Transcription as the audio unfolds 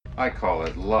I call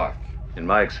it luck. In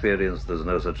my experience, there's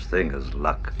no such thing as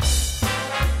luck.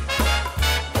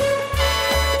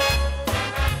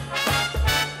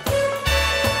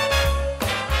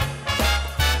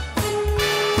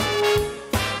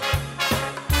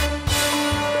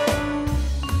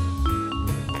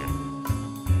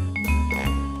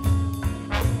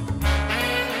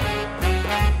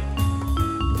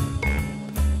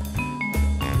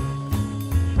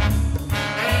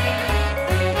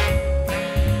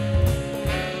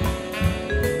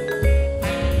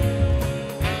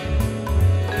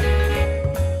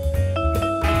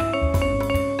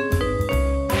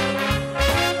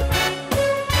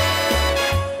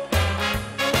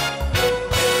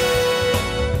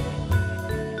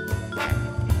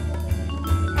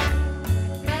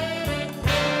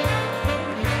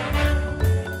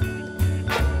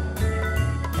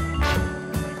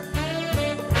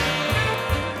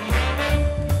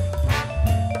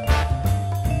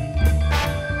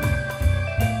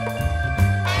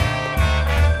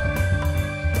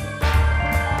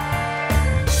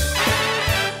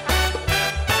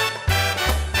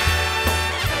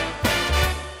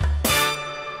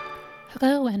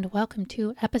 Hello and welcome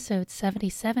to episode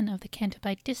 77 of the Canto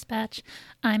Bight Dispatch.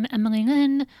 I'm Emily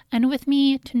Lynn, and with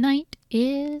me tonight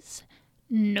is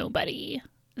nobody.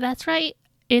 That's right,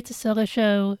 it's a solo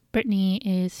show. Brittany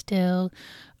is still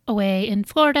away in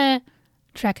Florida,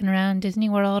 trekking around Disney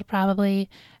World probably,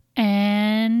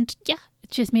 and yeah,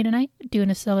 it's just me tonight doing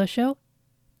a solo show.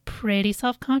 Pretty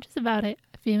self-conscious about it,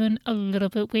 feeling a little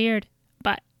bit weird,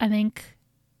 but I think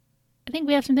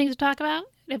we have some things to talk about.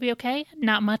 It'll be okay.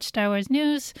 Not much Star Wars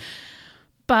news,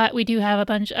 but we do have a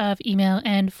bunch of email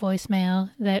and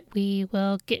voicemail that we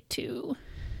will get to.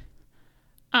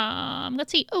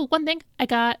 Let's see. Oh, one thing I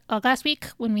got last week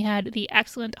when we had the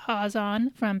excellent Hawes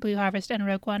on from Blue Harvest and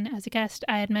Rogue One as a guest,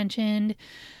 I had mentioned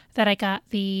that I got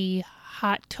the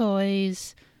Hot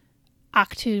Toys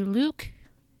Ahch-To Luke.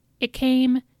 It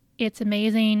came. It's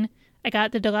amazing. I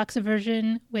got the deluxe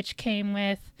version, which came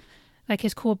with like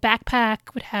his cool backpack,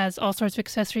 which has all sorts of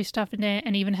accessory stuff in it,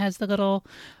 and even has the little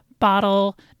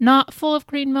bottle, not full of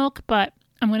green milk, but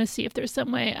I'm going to see if there's some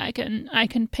way I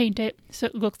can paint it so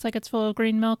it looks like it's full of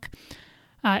green milk.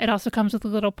 It also comes with a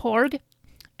little porg,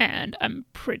 and I'm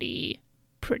pretty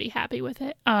happy with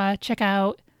it. Check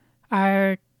out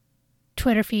our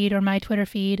Twitter feed or my Twitter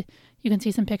feed. You can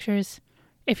see some pictures.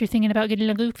 If you're thinking about getting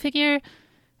a Luke figure,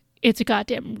 it's a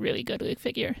goddamn really good Luke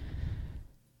figure.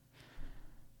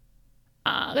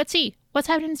 Let's see. What's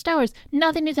happening in Star Wars?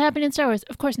 Nothing is happening in Star Wars.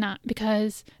 Of course not,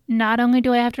 because not only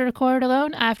do I have to record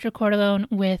alone, I have to record alone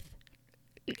with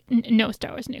no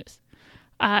Star Wars news.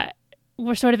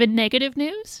 We're sort of in negative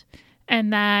news,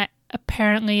 and that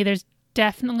apparently there's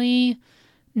definitely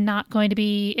not going to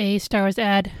be a Star Wars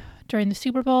ad during the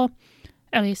Super Bowl.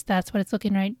 At least that's what it's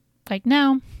looking like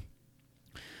now.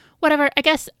 Whatever. I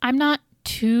guess I'm not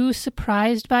too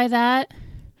surprised by that.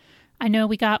 I know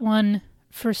we got one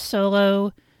for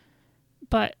Solo,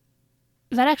 but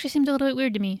that actually seems a little bit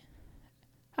weird to me.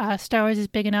 Star Wars is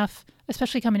big enough,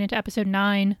 especially coming into episode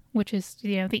 9, which is,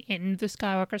 the end of the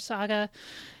Skywalker saga,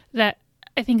 that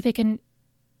I think they can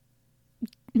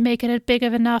make it a big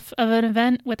enough of an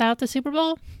event without the Super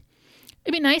Bowl.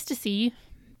 It'd be nice to see,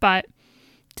 but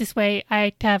this way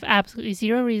I have absolutely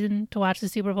zero reason to watch the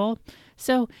Super Bowl.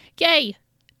 So, yay!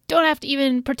 Don't have to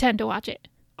even pretend to watch it.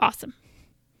 Awesome.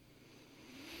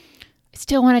 I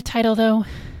still want a title, though.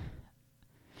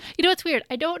 You know what's weird?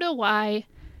 I don't know why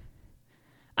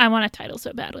I want a title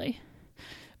so badly.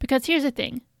 Because here's the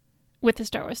thing with the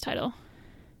Star Wars title.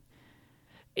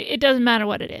 It doesn't matter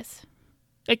what it is.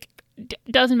 Like,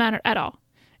 doesn't matter at all.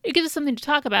 It gives us something to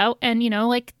talk about, and,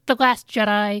 like The Last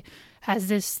Jedi has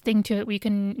this thing to it where you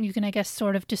can, I guess,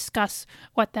 sort of discuss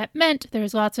what that meant.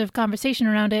 There's lots of conversation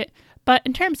around it. But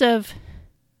in terms of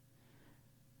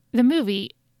the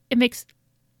movie, it makes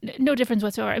no difference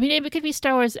whatsoever. I mean, it could be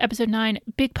Star Wars Episode 9,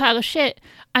 big pile of shit.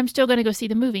 I'm still going to go see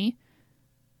the movie.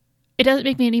 It doesn't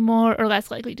make me any more or less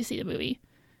likely to see the movie.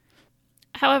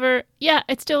 However, yeah,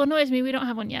 it still annoys me we don't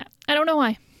have one yet. I don't know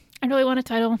why. I really want a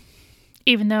title,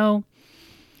 even though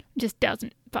it just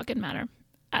doesn't fucking matter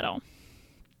at all.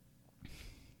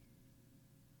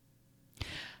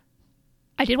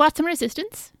 I did watch some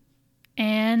Resistance,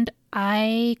 and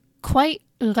I quite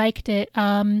liked it.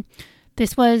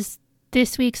 This was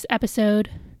this week's episode,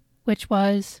 which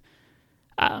was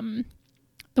the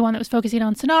one that was focusing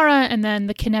on Sonara and then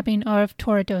the kidnapping of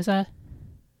Toradoza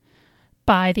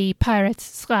by the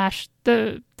pirates /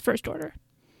 the First Order.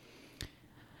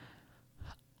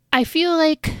 I feel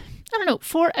like, I don't know,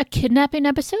 for a kidnapping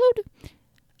episode,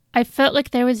 I felt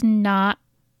like there was not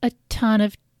a ton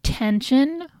of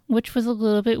tension which was a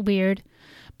little bit weird.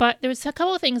 But there was a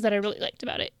couple of things that I really liked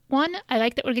about it. One, I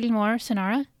like that we're getting more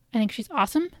Synara. I think she's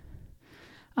awesome.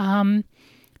 I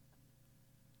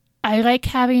like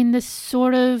having this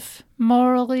sort of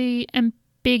morally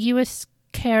ambiguous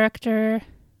character.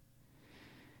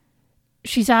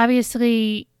 She's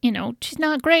obviously, she's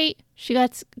not great. She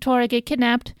lets Tora get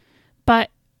kidnapped,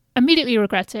 but immediately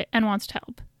regrets it and wants to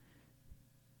help.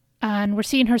 And we're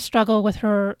seeing her struggle with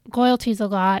her loyalties a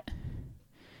lot.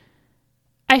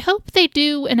 I hope they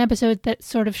do an episode that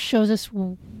sort of shows us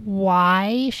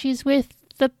why she's with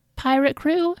the pirate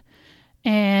crew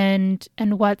and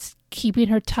what's keeping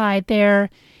her tied there,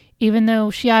 even though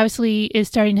she obviously is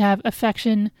starting to have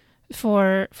affection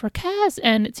for Kaz,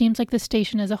 and it seems like the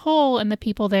station as a whole and the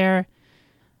people there.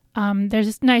 There's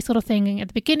this nice little thing at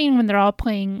the beginning when they're all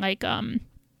playing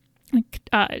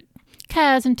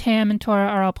Kaz and Tam and Tora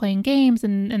are all playing games,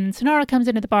 and Synara comes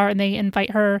into the bar and they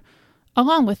invite her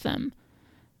along with them.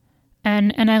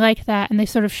 And I like that, and they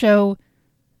sort of show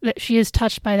that she is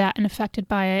touched by that and affected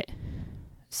by it.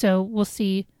 So we'll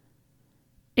see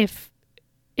if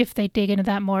they dig into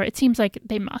that more. It seems like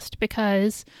they must,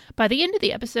 because by the end of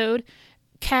the episode,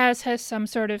 Kaz has some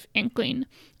sort of inkling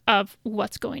of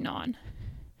what's going on.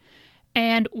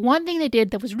 And one thing they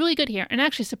did that was really good here, and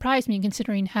actually surprised me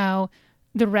considering how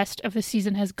the rest of the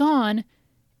season has gone,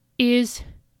 is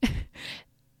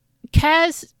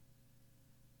Kaz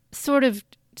sort of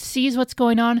sees what's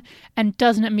going on and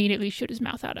doesn't immediately shoot his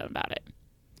mouth out about it.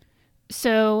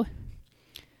 So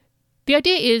the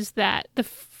idea is that the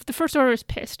First Order is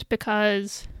pissed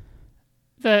because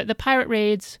the pirate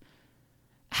raids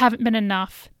haven't been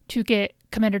enough to get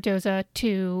Commander Doza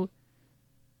to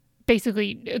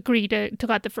basically agree to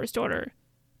let the First Order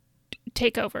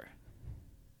take over.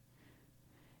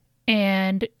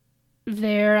 And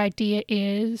their idea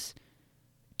is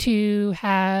to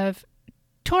have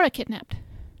Tora kidnapped.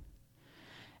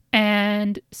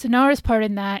 And Synara's part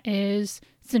in that is,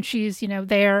 since she's,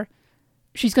 there,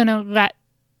 she's going to let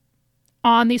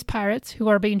on these pirates who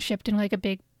are being shipped in like a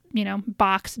big,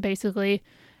 box, basically,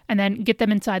 and then get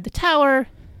them inside the tower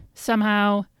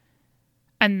somehow.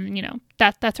 And,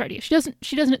 that's her idea. She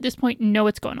doesn't at this point know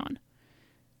what's going on.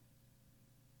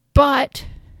 But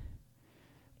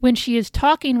when she is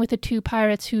talking with the two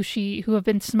pirates who have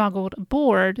been smuggled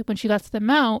aboard, when she lets them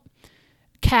out,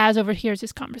 Kaz overhears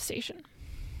this conversation.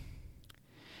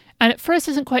 And at first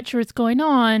isn't quite sure what's going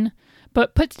on,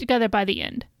 but puts together by the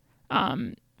end.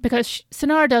 Because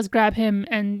Synara does grab him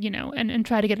and, and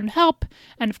try to get him help.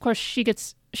 And of course she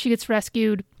gets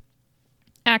rescued,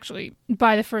 actually,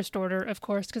 by the First Order, of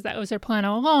course, because that was their plan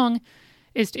all along,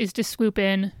 is to swoop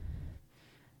in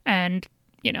and,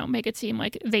 make it seem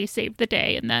like they saved the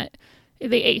day and that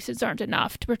the aces aren't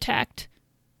enough to protect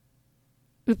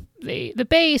the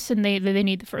base, and they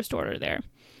need the First Order there.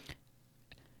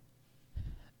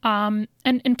 And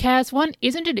Kaz, one,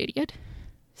 isn't an idiot.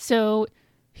 So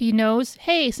he knows,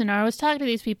 hey, Synara was talking to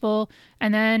these people,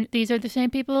 and then these are the same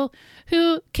people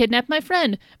who kidnapped my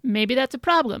friend. Maybe that's a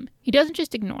problem. He doesn't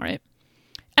just ignore it.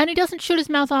 And he doesn't shoot his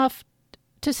mouth off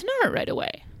to Synara right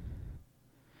away.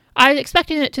 I was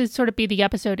expecting it to sort of be the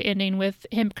episode ending with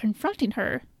him confronting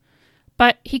her,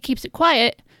 but he keeps it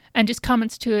quiet and just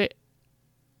comments to it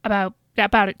about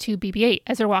it to BB-8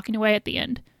 as they're walking away at the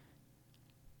end.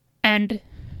 And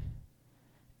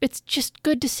it's just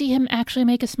good to see him actually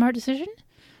make a smart decision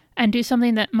and do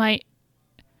something that might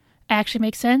actually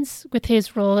make sense with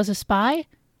his role as a spy,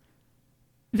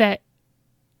 that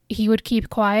he would keep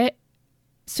quiet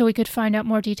so we could find out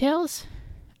more details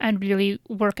and really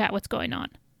work out what's going on.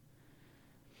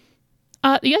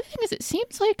 The other thing is, it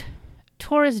seems like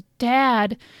Tora's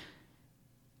dad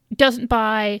doesn't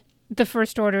buy the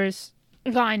First Order's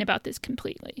line about this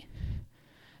completely.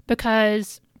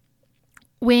 Because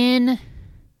when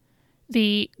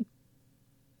the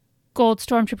gold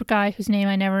stormtrooper guy, whose name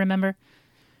I never remember,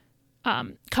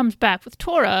 comes back with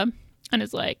Tora and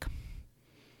is like,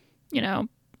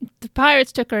 the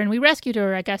pirates took her and we rescued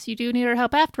her. I guess you do need her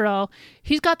help after all.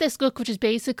 He's got this look which is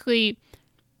basically,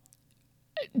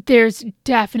 there's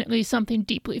definitely something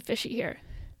deeply fishy here.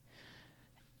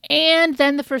 And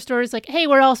then the First Order is like, hey,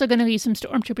 we're also going to leave some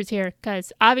stormtroopers here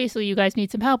because obviously you guys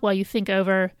need some help while you think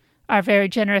over our very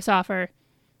generous offer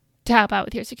to help out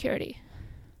with your security.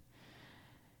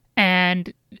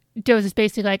 And Doze is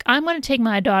basically like, I'm going to take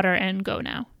my daughter and go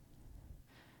now.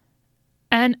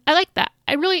 And I like that.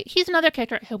 He's another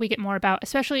character I hope we get more about,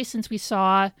 especially since we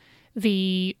saw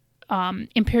the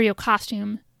Imperial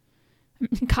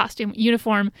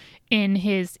uniform in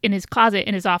his closet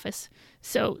in his office.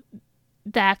 So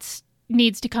that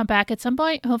needs to come back at some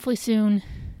point, hopefully soon.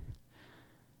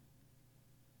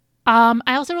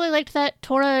 I also really liked that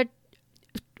Tora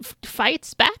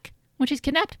fights back when she's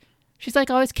kidnapped. She's like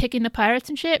always kicking the pirates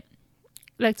and shit.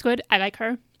 That's good. I like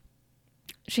her.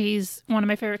 She's one of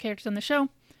my favorite characters on the show.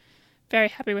 Very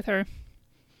happy with her.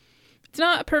 It's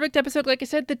not a perfect episode. Like I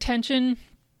said, the tension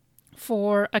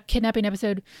for a kidnapping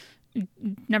episode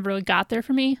never really got there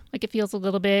for me. Like it feels a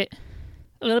little bit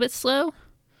slow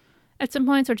at some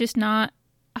points, or just not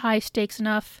high stakes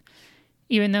enough,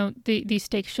 even though these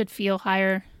stakes should feel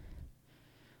higher.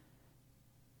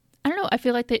 I don't know. I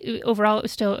feel like that overall it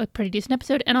was still a pretty decent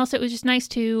episode. And also it was just nice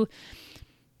to...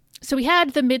 So we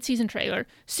had the mid-season trailer.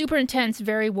 Super intense,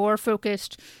 very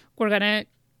war-focused. We're going to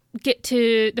get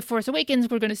to The Force Awakens.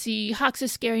 We're going to see Hux'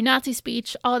 scary Nazi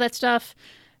speech, all that stuff.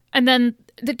 And then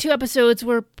the 2 episodes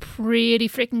were pretty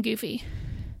freaking goofy.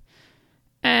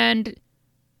 And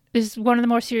this is one of the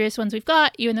more serious ones we've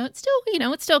got, even though it's still,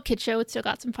 it's still a kid show. It's still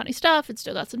got some funny stuff. It's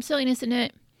still got some silliness in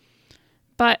it.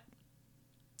 But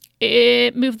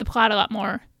it moved the plot a lot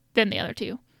more than the other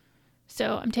 2.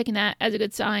 So I'm taking that as a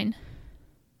good sign.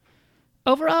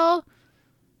 Overall,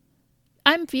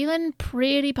 I'm feeling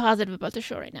pretty positive about the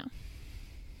show right now.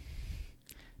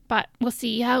 But we'll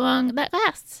see how long that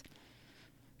lasts.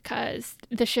 Because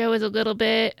the show is a little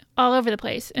bit all over the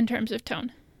place in terms of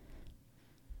tone.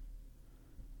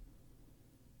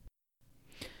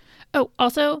 Oh,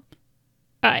 also,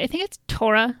 I think it's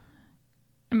Tora.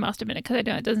 It must have been it because I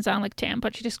know it doesn't sound like Tam,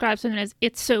 but she describes something as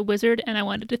 "It's so wizard," and I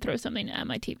wanted to throw something at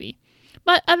my TV.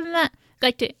 But other than that,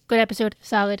 liked it. Good episode,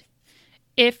 solid.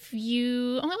 If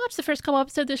you only watched the first couple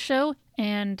episodes of this show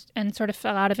and sort of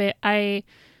fell out of it, I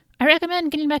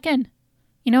recommend getting back in.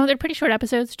 They're pretty short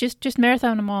episodes. Just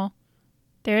marathon them all.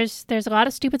 There's a lot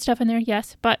of stupid stuff in there,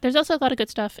 yes, but there's also a lot of good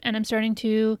stuff, and I'm starting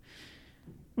to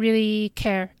really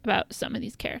care about some of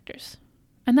these characters.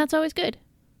 And that's always good.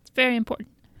 It's very important.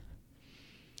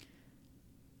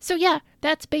 So yeah,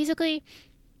 that's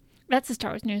the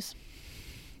Star Wars news.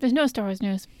 There's no Star Wars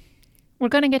news. We're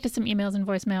going to get to some emails and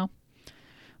voicemail.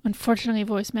 Unfortunately,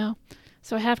 voicemail.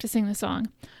 So I have to sing the song.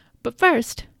 But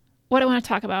first, what I want to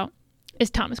talk about is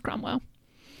Thomas Cromwell.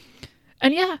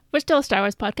 And yeah, we're still a Star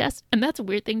Wars podcast, and that's a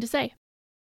weird thing to say.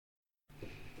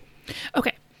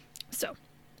 Okay, so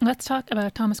let's talk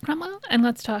about Thomas Cromwell, and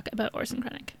let's talk about Orson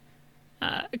Krennic.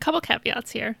 A couple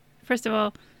caveats here. First of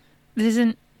all, this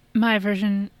isn't my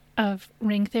version of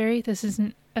ring theory. This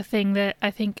isn't a thing that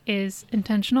I think is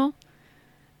intentional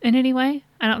in any way.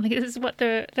 I don't think this is what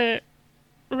the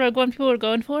Rogue One people were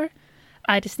going for.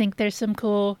 I just think there's some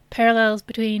cool parallels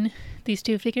between these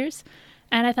 2 figures,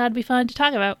 and I thought it'd be fun to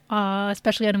talk about,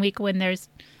 especially on a week when there's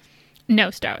no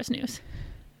Star Wars news.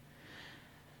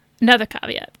 Another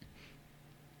caveat.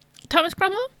 Thomas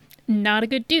Cromwell, not a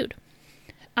good dude.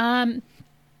 Not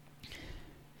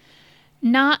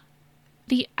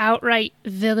the outright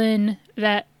villain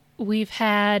that we've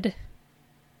had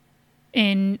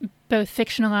in both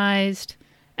fictionalized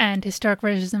and historic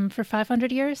versions of them for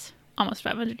 500 years. Almost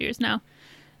 500 years now.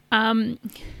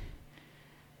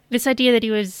 This idea that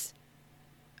he was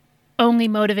only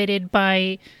motivated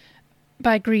by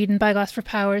greed and by lust for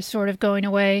power is sort of going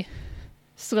away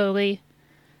slowly.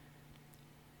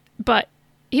 But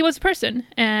he was a person,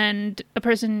 and a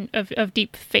person of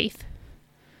deep faith.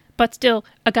 But still,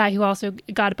 a guy who also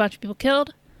got a bunch of people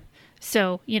killed.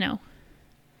 So,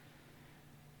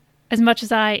 as much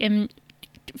as I am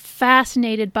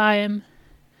fascinated by him,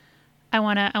 I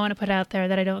wanna put out there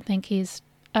that I don't think he's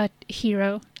a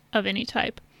hero of any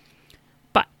type.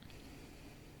 But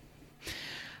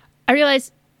I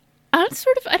realize I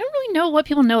don't really know what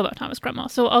people know about Thomas Cromwell,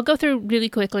 so I'll go through really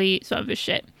quickly some of his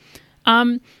shit.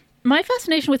 My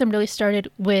fascination with him really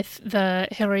started with the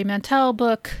Hilary Mantel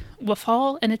book, Wolf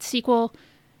Hall, and its sequel.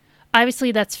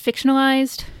 Obviously, that's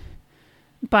fictionalized,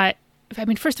 but,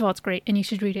 first of all, it's great, and you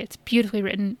should read it. It's beautifully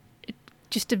written,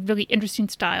 just a really interesting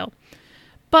style.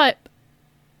 But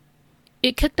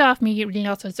it kicked off me reading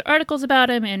all sorts of articles about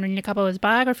him and reading a couple of his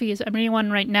biographies. I'm reading one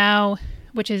right now,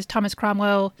 which is Thomas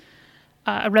Cromwell,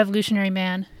 A Revolutionary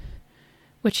Man,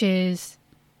 which is...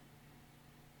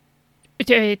 it's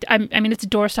a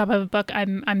doorstop of a book.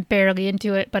 I'm barely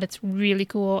into it, but it's really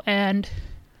cool, and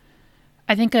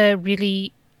I think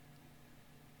it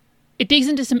digs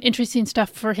into some interesting stuff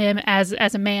for him as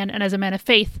a man and as a man of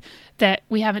faith that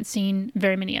we haven't seen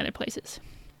very many other places.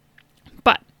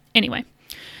 But anyway,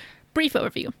 brief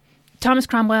overview. Thomas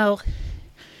Cromwell,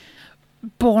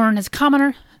 born as a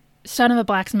commoner, son of a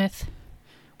blacksmith.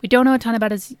 We don't know a ton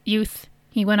about his youth.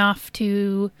 He went off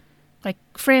to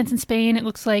France and Spain, it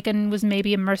looks like, and was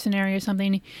maybe a mercenary or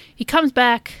something. He comes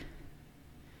back,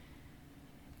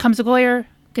 becomes a lawyer,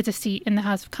 gets a seat in the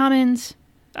House of Commons,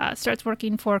 starts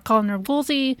working for Colonel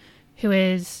Wolsey, who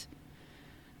is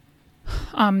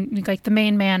like the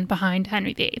main man behind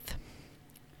Henry VIII.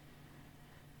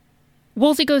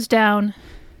 Wolsey goes down.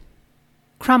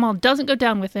 Cromwell doesn't go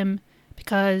down with him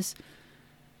because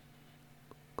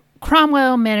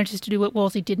Cromwell manages to do what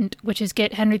Wolsey didn't, which is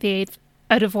get Henry VIII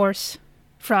a divorce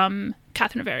from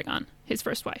Catherine of Aragon, his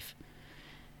first wife.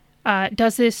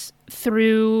 Does this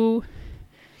through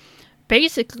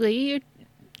basically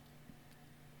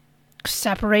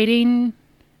separating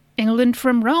England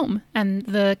from Rome and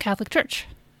the Catholic Church.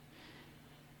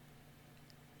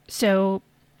 So,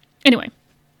 anyway,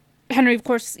 Henry, of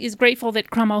course, is grateful that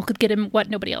Cromwell could get him what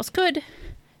nobody else could.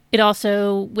 It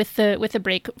also, with the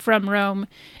break from Rome,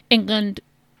 England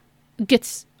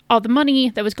gets all the money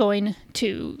that was going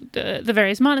to the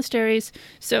various monasteries.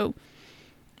 So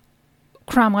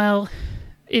Cromwell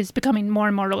is becoming more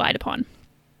and more relied upon.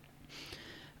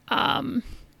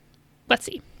 Let's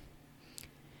see.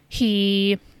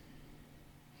 He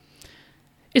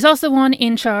is also the one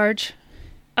in charge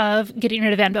of getting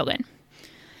rid of Anne Boleyn.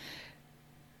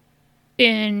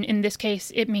 In this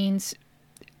case, it means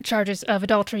charges of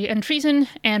adultery and treason.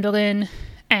 Anne Boleyn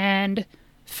and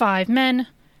 5 men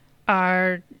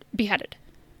are beheaded.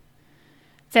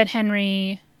 Then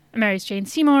Henry marries Jane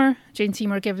Seymour. Jane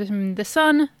Seymour gives him the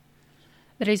son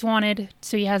that he's wanted,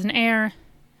 so he has an heir.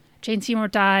 Jane Seymour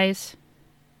dies.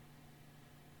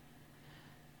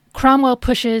 Cromwell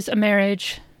pushes a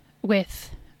marriage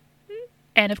with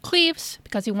Anne of Cleves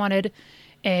because he wanted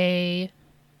a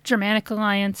Germanic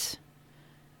alliance.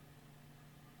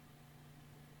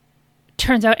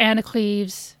 Turns out Anne of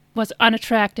Cleves was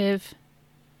unattractive.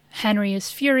 Henry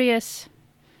is furious.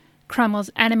 Cromwell's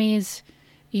enemies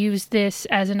use this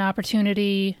as an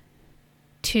opportunity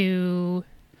to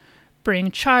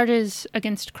bring charges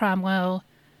against Cromwell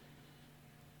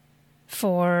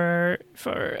for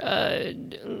I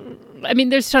mean,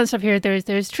 there's tons of stuff here.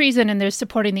 There's treason and there's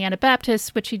supporting the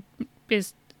Anabaptists, which he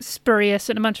is spurious,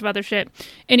 and a bunch of other shit.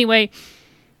 Anyway,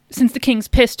 since the king's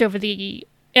pissed over the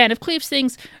Anne of Cleves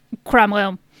things,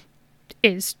 Cromwell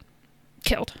is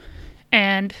killed.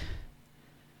 And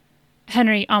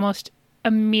Henry almost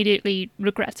immediately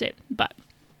regrets it. But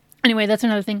anyway, that's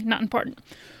another thing, not important.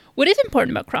 What is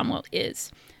important about Cromwell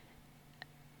is,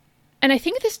 and I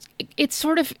think it's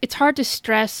hard to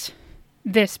stress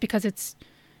this because it's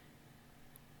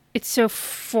so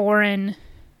foreign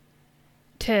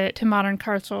to modern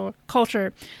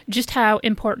culture, just how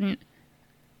important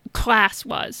class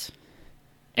was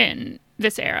in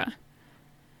this era.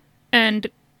 And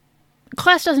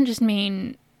class doesn't just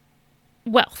mean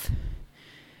wealth.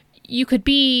 You could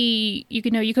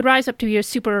rise up to be a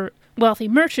super wealthy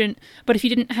merchant, but if you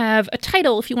didn't have a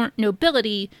title, if you weren't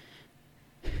nobility,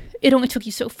 it only took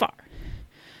you so far.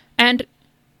 And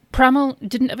Cromwell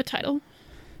didn't have a title.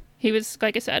 He was,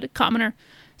 like I said, a commoner,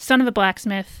 son of a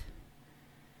blacksmith.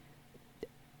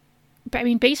 I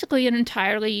mean, basically an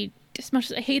entirely, as much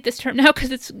as I hate this term now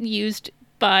because it's used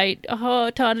by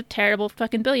a ton of terrible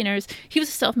fucking billionaires, he was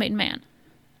a self-made man.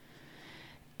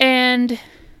 And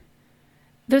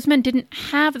those men didn't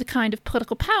have the kind of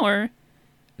political power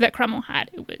that Cromwell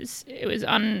had. It was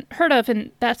unheard of,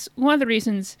 and that's one of the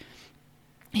reasons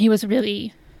he was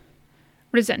really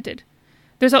resented.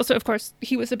 There's also, of course,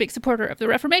 he was a big supporter of the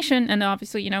Reformation, and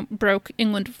obviously, broke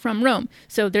England from Rome.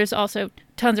 So there's also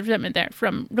tons of resentment there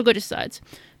from religious sides.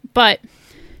 But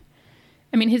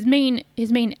I mean, his main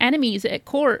enemies at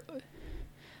court,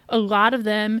 a lot of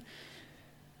them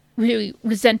really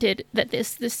resented that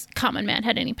this common man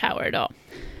had any power at all.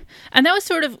 And that was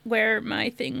sort of where my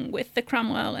thing with the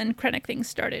Cromwell and Krennic thing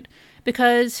started,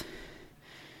 because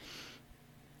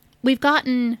we've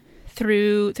gotten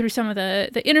through some of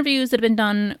the interviews that have been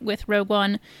done with Rogue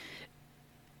One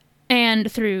and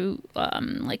through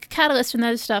like Catalyst and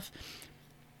other stuff,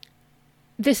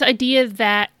 this idea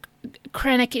that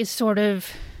Krennic is sort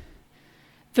of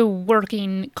the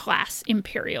working class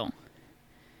imperial.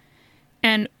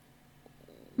 And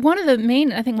one of the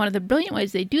brilliant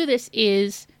ways they do this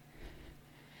is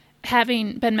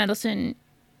having Ben Mendelsohn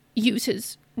use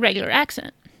his regular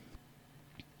accent.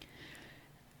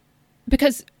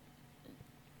 Because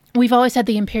we've always had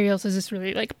the Imperials as this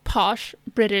really, like, posh,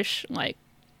 British, like,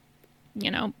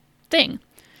 thing.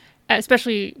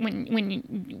 Especially when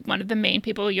one of the main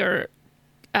people you're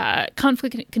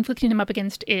conflicting him up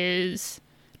against is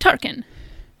Tarkin.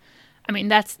 I mean,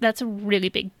 that's a really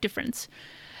big difference.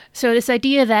 So this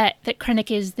idea that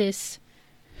Krennic is this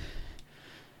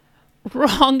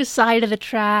wrong side of the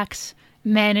tracks,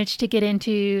 managed to get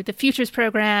into the Futures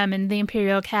program and the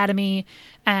Imperial Academy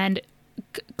and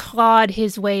clawed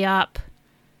his way up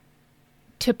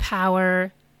to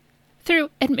power through,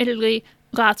 admittedly,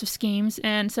 lots of schemes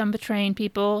and some betraying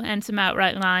people and some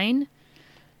outright lying.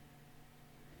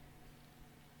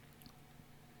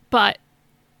 But,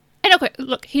 and okay,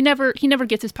 look, he never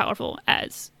gets as powerful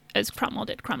as Cromwell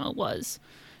did. Cromwell was,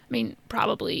 I mean,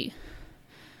 probably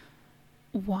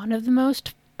one of the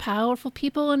most powerful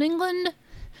people in England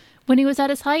when he was at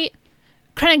his height.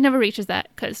 Krennic never reaches that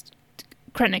because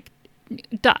Krennic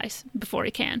dies before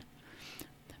he can.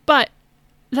 But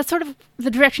that's sort of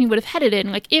the direction he would have headed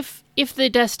in. Like, if the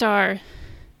Death Star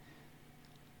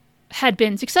had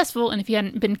been successful and if he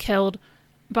hadn't been killed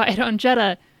by Adon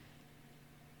Jedha,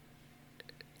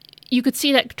 you could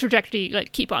see that trajectory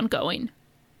like keep on going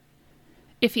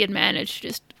if he had managed to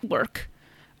just work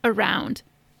around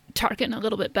Tarkin a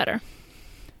little bit better.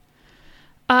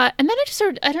 And then I just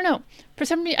sort of, I don't know, for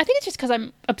some reason, I think it's just because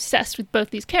I'm obsessed with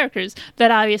both these characters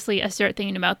that obviously I start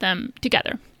thinking about them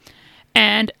together.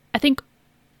 And I think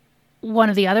one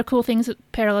of the other cool things,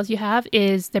 parallels you have,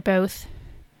 is they're both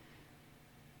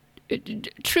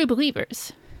true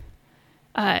believers.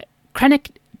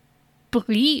 Krennic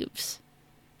believes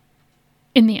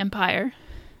in the Empire.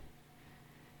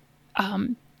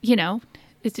 You know,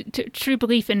 true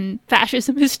belief in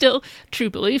fascism is still true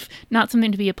belief, not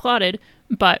something to be applauded,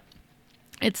 but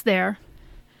it's there.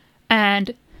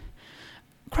 And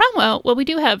Cromwell, well, we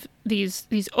do have these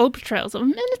old portrayals of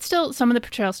him, and it's still some of the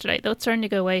portrayals today, though it's starting to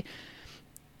go away,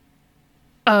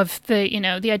 of the, you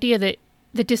know, the idea that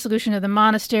the dissolution of the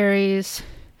monasteries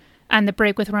and the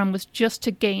break with Rome was just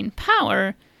to gain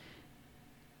power.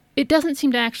 It doesn't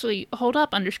seem to actually hold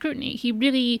up under scrutiny. He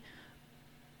really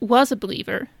was a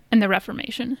believer in the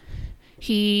Reformation.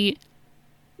 He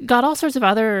got all sorts of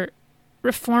other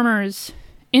reformers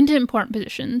into important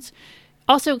positions.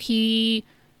 Also, he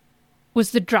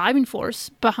was the driving force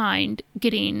behind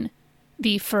getting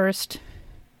the first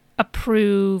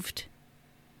approved,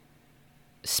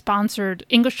 sponsored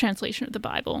English translation of the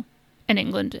Bible in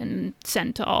England and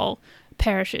sent to all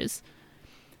parishes.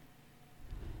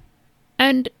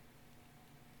 And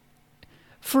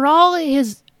for all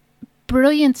his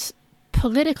brilliance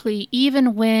politically,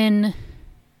 even when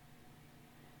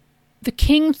the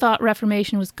king thought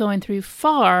Reformation was going too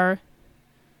far,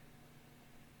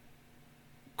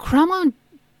 Cromwell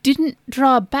didn't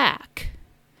draw back.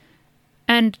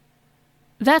 And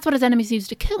that's what his enemies used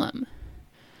to kill him.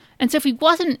 And so if he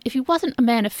wasn't a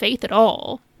man of faith at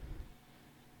all,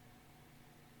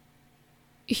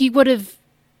 he would have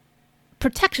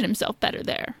protected himself better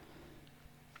there.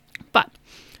 But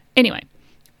anyway,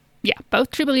 yeah, both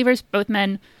true believers, both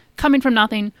men coming from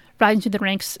nothing, rising through the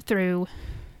ranks through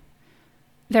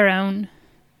their own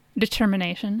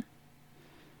determination.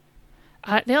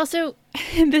 They also,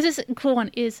 this is a cool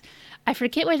one, is, I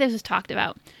forget where this was talked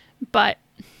about, but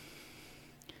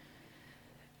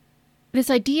this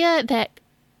idea that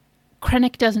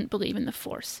Krennic doesn't believe in the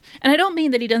Force. And I don't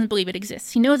mean that he doesn't believe it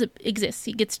exists. He knows it exists.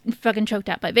 He gets fucking choked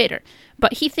out by Vader.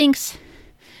 But he thinks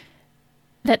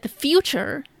that the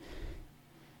future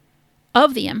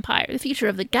of the Empire, the future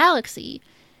of the galaxy,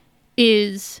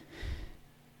 is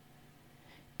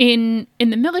in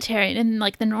the military and in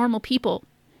like the normal people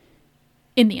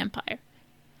in the Empire.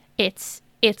 It's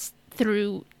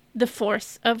through the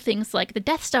force of things like the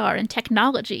Death Star and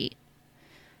technology,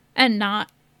 and not,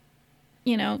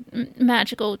 you know,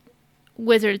 magical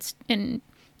wizards in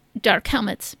dark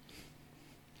helmets.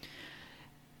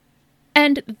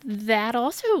 And that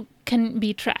also can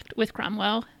be tracked with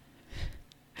Cromwell,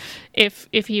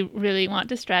 if you really want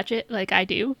to stretch it, like I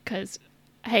do, because,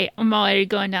 hey, I'm already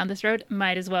going down this road,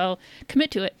 might as well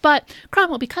commit to it. But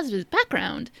Cromwell, because of his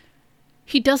background,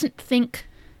 he doesn't think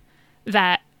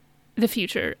that the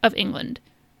future of England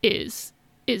is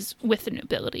with the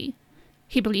nobility.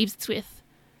 He believes it's with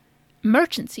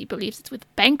merchants. He believes it's with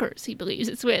bankers. He believes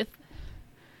it's with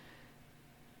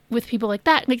people like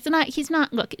that. Like, it's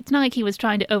not like he was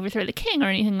trying to overthrow the king or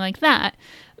anything like that.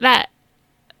 That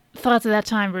thoughts at that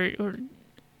time were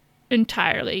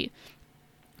entirely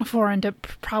foreign to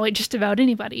probably just about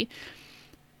anybody.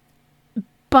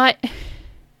 But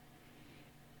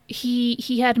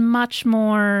he had much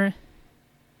more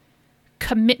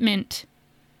commitment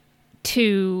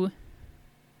to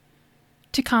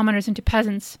commoners and to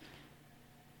peasants.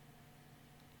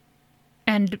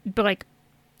 And like,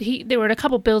 there were a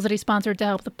couple bills that he sponsored to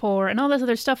help the poor and all this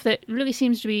other stuff that really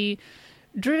seems to be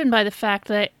driven by the fact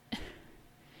that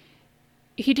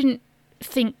he didn't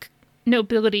think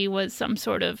nobility was some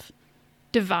sort of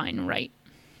divine right.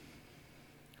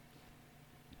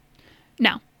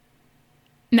 Now,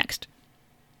 next.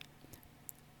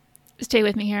 Stay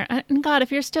with me here. And God,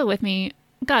 if you're still with me,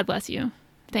 God bless you.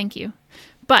 Thank you.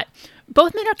 But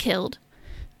both men are killed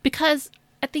because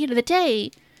at the end of the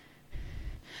day,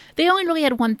 they only really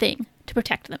had one thing to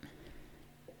protect them.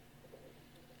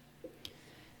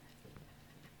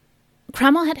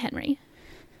 Cromwell had Henry,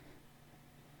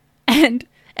 and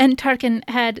Tarkin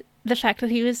had the fact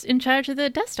that he was in charge of the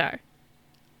Death Star.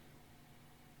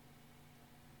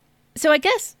 So I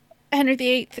guess Henry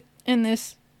VIII in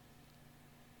this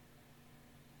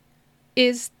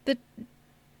is the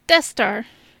Death Star.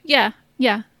 Yeah.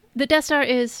 The Death Star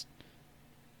is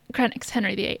Krennic's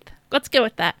Henry VIII. Let's go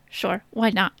with that. Sure, why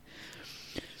not?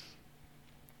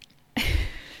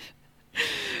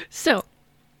 So,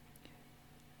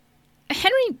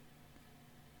 Henry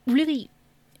really,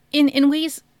 in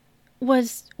ways,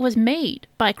 was made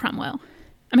by Cromwell.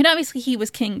 I mean, obviously he was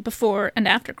king before and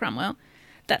after Cromwell.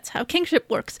 That's how kingship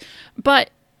works. But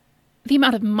the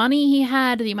amount of money he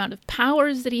had, the amount of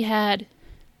powers that he had,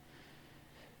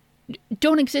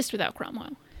 don't exist without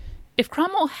Cromwell. If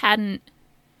Cromwell hadn't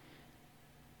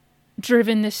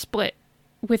driven this split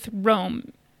with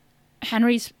Rome,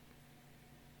 Henry's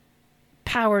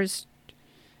powers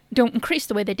don't increase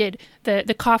the way they did.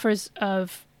 The coffers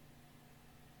of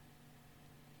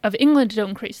England don't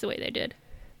increase the way they did.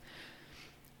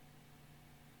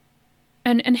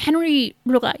 And Henry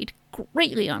relied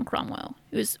greatly on Cromwell.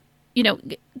 It was,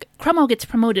 Cromwell gets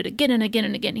promoted again and again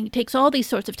and again. He takes all these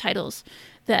sorts of titles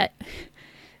that,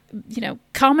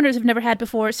 commoners have never had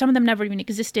before. Some of them never even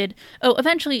existed. Oh,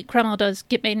 eventually Cromwell does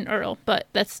get made an earl, but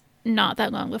that's not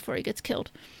that long before he gets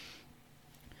killed.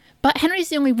 But Henry's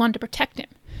the only one to protect him,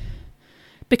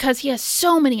 because he has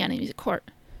so many enemies at court.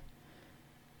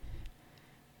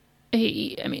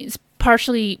 It's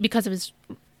partially because of his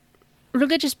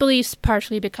religious beliefs,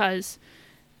 partially because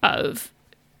of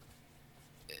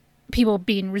people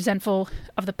being resentful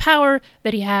of the power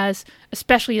that he has,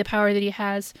 especially the power that he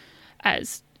has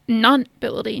as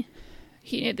non-ability.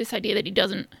 He had this idea that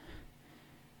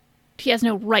he has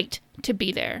no right to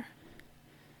be there.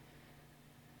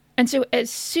 And so as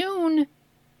soon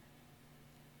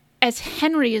as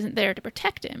Henry isn't there to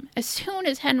protect him, as soon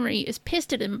as Henry is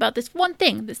pissed at him about this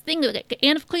thing that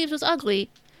Anne of Cleves was ugly,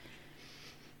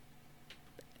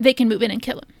 they can move in and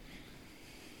kill him.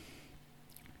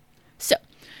 So,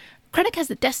 Krennic has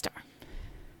the Death Star.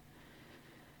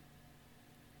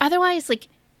 Otherwise,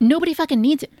 nobody fucking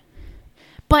needs him.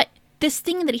 But this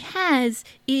thing that he has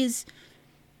is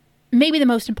maybe the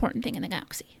most important thing in the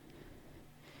galaxy.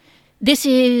 This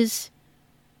is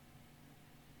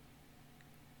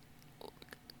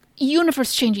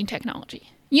universe-changing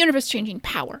technology. Universe-changing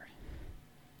power.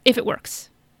 If it works.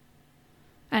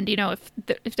 And, if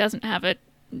it doesn't have a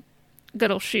good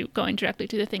old shoot going directly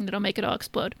to the thing that'll make it all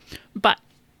explode. But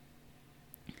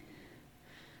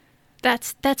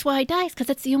that's why he dies, because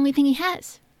that's the only thing he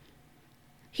has.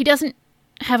 He doesn't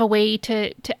have a way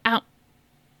to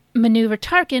outmaneuver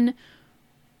Tarkin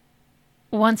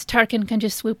once Tarkin can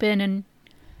just swoop in and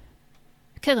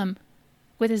kill him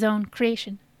with his own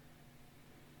creation.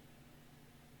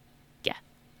 Yeah.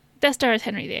 Death Star is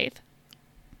Henry VIII.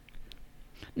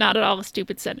 Not at all a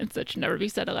stupid sentence that should never be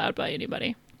said aloud by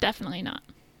anybody. Definitely not.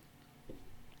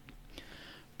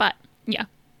 But, yeah.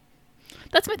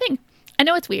 That's my thing. I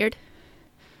know it's weird.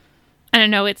 And I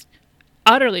know it's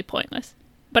utterly pointless.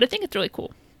 But I think it's really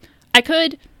cool. I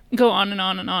could go on and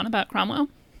on and on about Cromwell.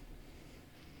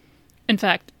 In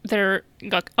fact,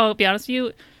 I'll be honest with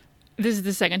you, this is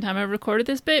the second time I've recorded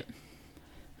this bit.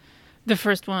 The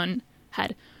first one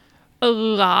had a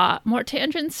lot more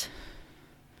tangents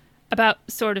about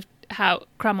sort of how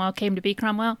Cromwell came to be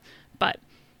Cromwell, but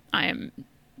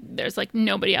there's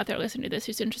nobody out there listening to this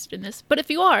who's interested in this. But if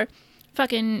you are,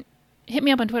 fucking hit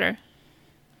me up on Twitter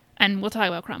and we'll talk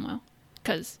about Cromwell.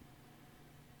 Because,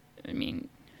 you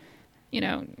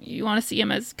want to see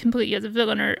him as completely as a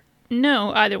villain or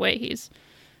no, either way, he's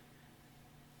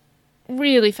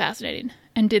really fascinating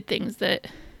and did things that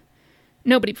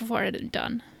nobody before had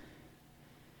done.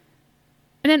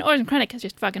 And then Orson Krennic is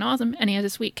just fucking awesome, and he has a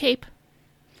sweet cape.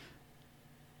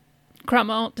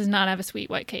 Cromwell does not have a sweet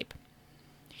white cape.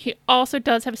 He also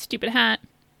does have a stupid hat.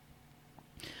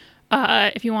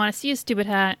 If you want to see a stupid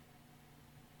hat,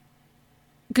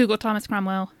 Google Thomas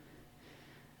Cromwell.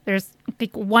 There's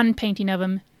one painting of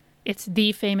him. It's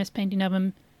the famous painting of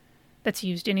him that's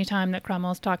used any time that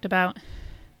Cromwell's talked about.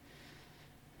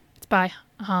 It's by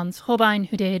Hans Holbein,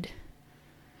 who did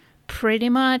pretty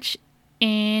much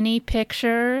any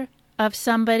picture of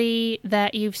somebody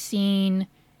that you've seen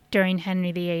during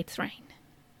Henry VIII's reign.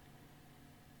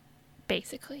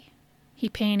 Basically. He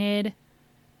painted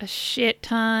a shit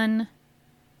ton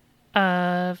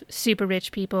of super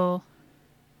rich people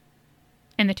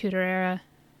in the Tudor era.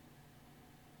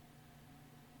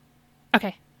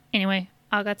 Okay, anyway,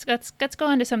 Let's go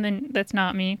on to something that's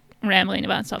not me rambling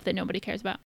about stuff that nobody cares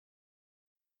about.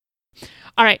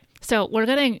 All right, so we're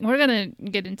gonna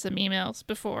get into some emails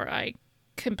before I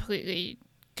completely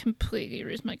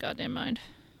lose my goddamn mind.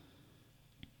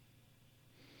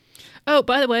 Oh,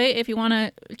 by the way, if you want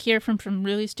to hear from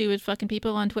really stupid fucking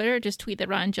people on Twitter, just tweet that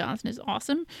Ryan Johnson is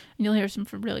awesome, and you'll hear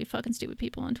from really fucking stupid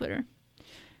people on Twitter.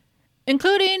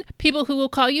 Including people who will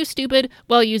call you stupid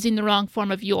while using the wrong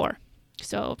form of your.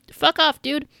 So, fuck off,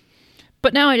 dude.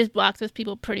 But now I just blocked those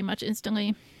people pretty much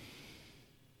instantly.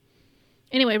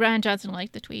 Anyway, Ryan Johnson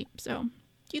liked the tweet, so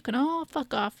you can all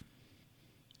fuck off.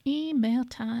 Email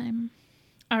time.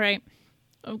 All right.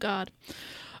 Oh, God.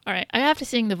 All right, I have to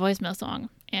sing the voicemail song,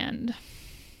 and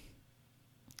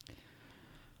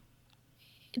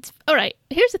it's all right.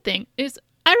 Here's the thing: is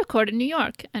I record in New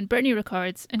York, and Brittany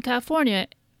records in California.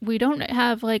 We don't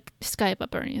have like Skype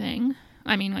up or anything.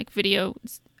 I mean, like video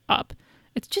up.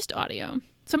 It's just audio.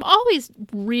 So I'm always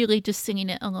really just singing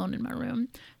it alone in my room.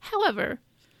 However,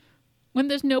 when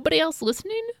there's nobody else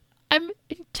listening, I'm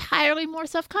entirely more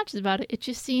self-conscious about it. It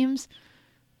just seems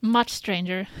much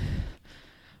stranger.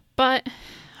 But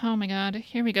oh my God,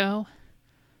 here we go.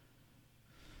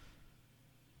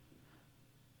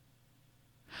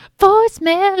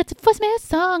 Voicemail, it's a voicemail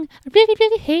song. I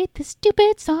really hate this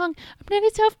stupid song. I'm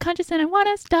really self-conscious and I want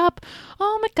to stop.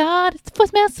 Oh my God, it's a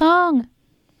voicemail song.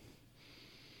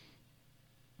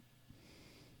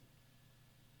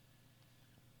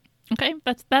 Okay,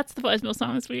 that's the voicemail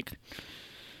song this week.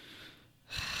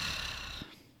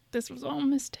 This was all a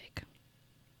mistake.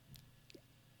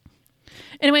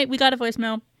 Anyway, we got a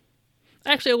voicemail.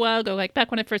 Actually, a while ago, like back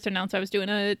when I first announced I was doing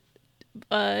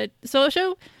a solo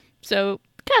show. So,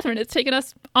 Catherine, it's taken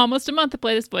us almost a month to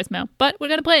play this voicemail, but we're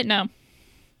going to play it now.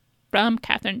 From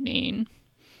Catherine Dean.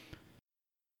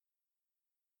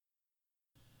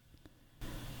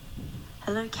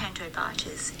 Hello, Canto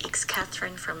Biters. It's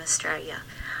Catherine from Australia.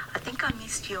 I think I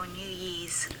missed your New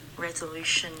Year's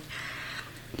resolution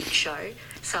show,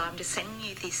 so I'm just sending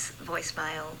you this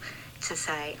voicemail to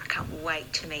say I can't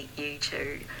wait to meet you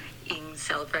two in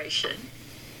celebration.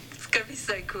 It's going to be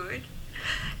so good.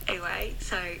 Anyway,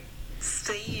 so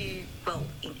see you, well,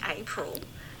 in April,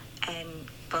 and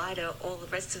bye to all the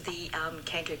rest of the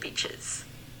Canto bitches.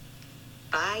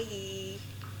 Bye.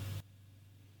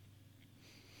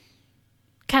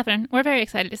 Catherine, we're very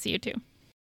excited to see you too.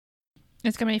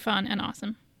 It's going to be fun and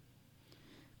awesome.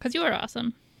 Because you are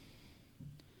awesome.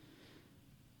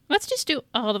 Let's just do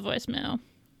all the voicemail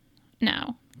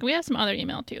now. We have some other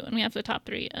email too, and we have the top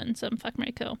 3 and some fuck,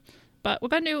 marry, kill. But we're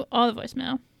going to do all the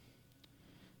voicemail.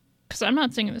 Because I'm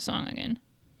not singing the song again.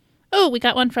 Oh, we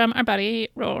got one from our buddy,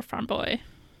 Roll Farm Boy.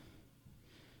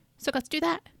 So let's do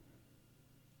that.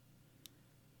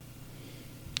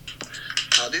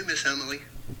 I'll do, Miss Emily.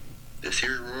 This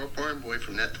here's Royal Farm Boy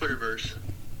from that Twitterverse.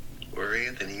 Where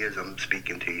Anthony is, I'm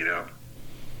speaking to you now.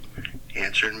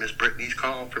 Answering Miss Brittany's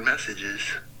call for messages.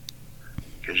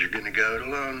 Because you're going to go it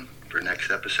alone for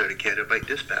next episode of Canto Bite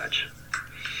Dispatch.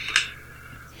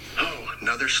 Oh,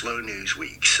 another slow news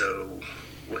week. So,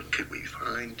 what could we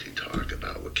find to talk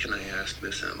about? What can I ask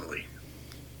Miss Emily?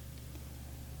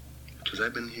 Because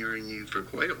I've been hearing you for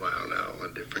quite a while now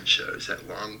on different shows. That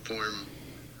long-form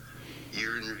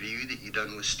year in review that you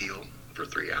done with Steele for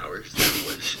 3 hours, that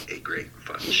was a great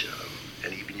fun show.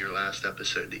 And even your last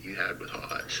episode that you had with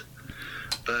Hawes.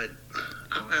 But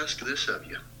I'll ask this of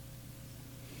you.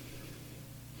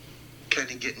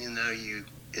 Kind of getting to know you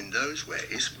in those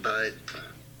ways, but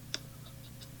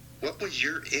what was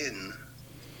your in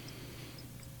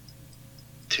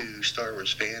to Star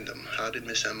Wars fandom? How did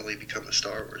Miss Emily become a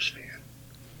Star Wars fan?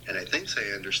 And I think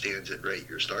Say understands it right,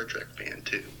 you're a Star Trek fan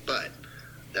too, but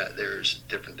that there's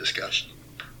different discussion.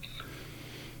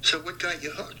 So what got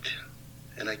you hooked?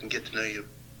 And I can get to know you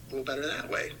a little better that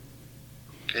way.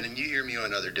 And then you hear me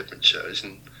on other different shows,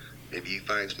 and maybe you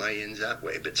find my ins that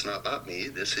way, but it's not about me.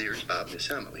 This here's about Miss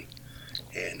Emily.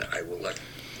 And I will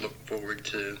look forward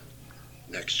to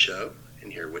next show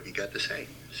and hear what you got to say.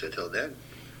 So till then,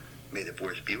 may the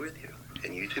force be with you.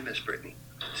 And you too, Miss Brittany.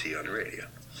 See you on the radio.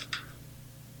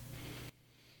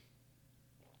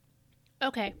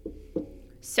 Okay.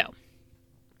 So.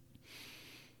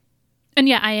 And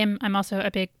yeah, I'm also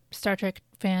a big Star Trek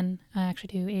fan. I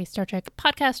actually do a Star Trek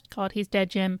podcast called He's Dead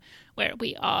Jim, where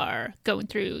we are going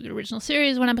through the original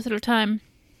series one episode at a time,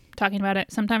 talking about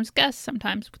it, sometimes guests,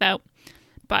 sometimes without,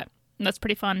 but that's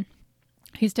pretty fun.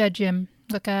 He's Dead Jim.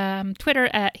 Look, Twitter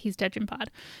at He's Dead Jim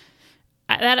Pod.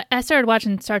 I started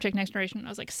watching Star Trek Next Generation when I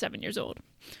was like 7 years old.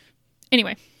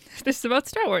 Anyway, this is about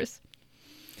Star Wars.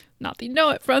 Not that you know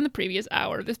it from the previous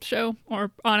hour of this show, or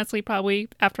honestly, probably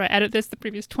after I edit this, the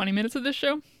previous 20 minutes of this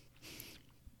show.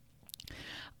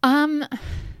 I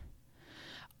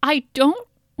don't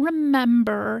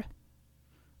remember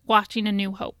watching A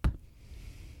New Hope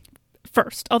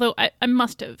first, although I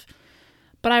must have.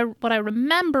 But what I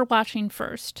remember watching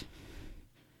first,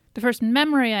 the first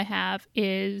memory I have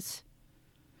is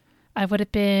I would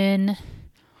have been,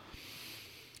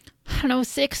 I don't know,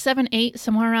 6, 7, 8,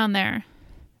 somewhere around there,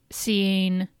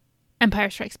 seeing Empire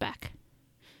Strikes Back.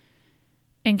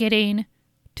 And getting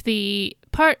to the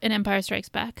part in Empire Strikes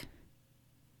Back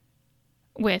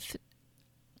with,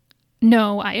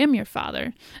 "No, I am your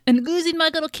father," and losing my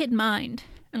little kid mind.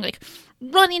 And like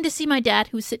running to see my dad,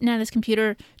 who's sitting at his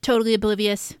computer, totally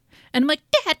oblivious. And I'm like,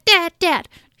 Dad.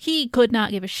 He could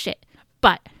not give a shit.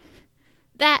 But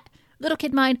that little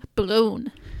kid mind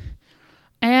blown.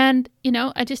 And, you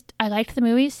know, I liked the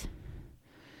movies.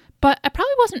 But I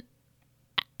probably wasn't,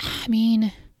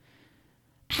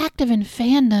 active in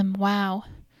fandom. Wow.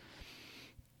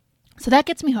 So that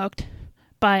gets me hooked.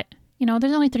 But, you know,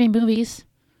 there's only 3 movies.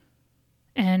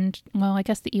 And, well, I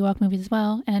guess the Ewok movies as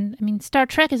well. And, Star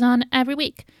Trek is on every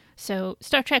week. So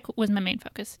Star Trek was my main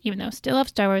focus, even though I still love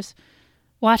Star Wars.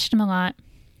 Watched them a lot.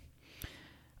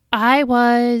 I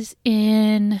was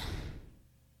in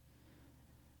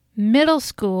middle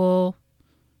school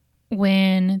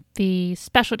when the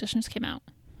special editions came out.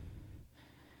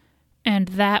 And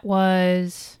that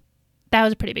was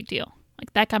a pretty big deal.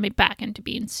 Like, that got me back into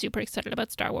being super excited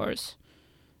about Star Wars.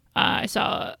 I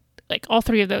saw like all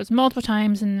 3 of those multiple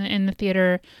times in the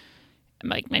theater.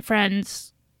 Like, my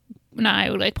friends and I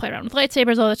would like play around with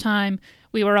lightsabers all the time.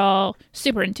 We were all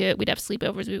super into it. We'd have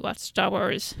sleepovers. We watched Star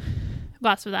Wars.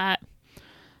 Lots of that.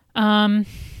 And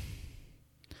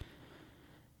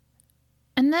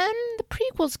then the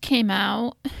prequels came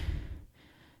out.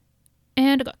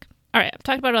 And look, all right, I've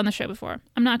talked about it on the show before.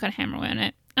 I'm not going to hammer away on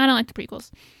it. I don't like the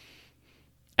prequels.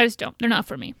 I just don't. They're not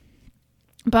for me.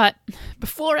 But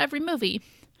before every movie,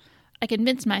 I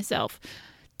convinced myself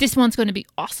this one's going to be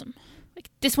awesome. Like,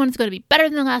 this one's going to be better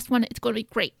than the last one. It's going to be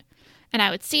great. And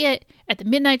I would see it at the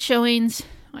midnight showings.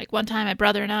 Like, one time my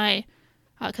brother and I,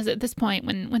 because at this point,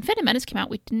 when Phantom Menace came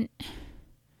out, I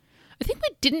think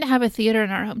we didn't have a theater in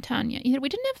our hometown yet. Either we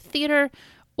didn't have a theater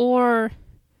or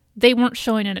they weren't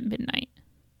showing it at midnight.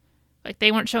 Like,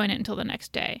 they weren't showing it until the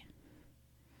next day.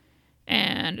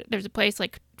 And there's a place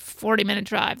like 40-minute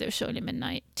drive that was showing at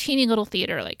midnight. Teeny little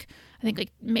theater, like, I think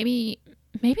like maybe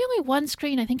only 1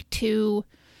 screen, I think 2.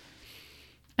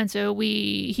 And so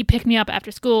he picked me up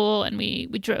after school and we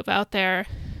drove out there.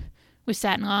 We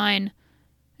sat in line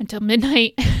until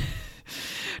midnight to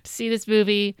see this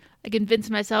movie. I convinced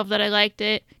myself that I liked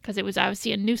it because I was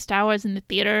seeing new Star Wars in the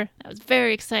theater. That was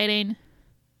very exciting.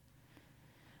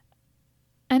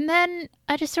 And then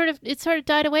it sort of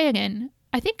died away again.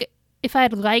 I think if I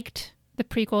had liked the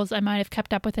prequels, I might have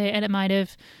kept up with it, and it might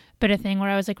have been a thing where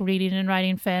I was like reading and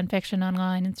writing fan fiction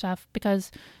online and stuff,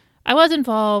 because I was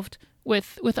involved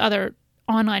with other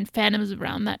online fandoms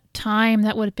around that time.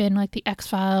 That would have been like the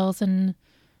X-Files and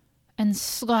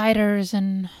Sliders,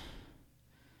 and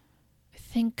I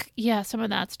think, yeah, some of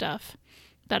that stuff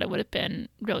that it would have been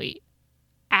really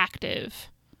active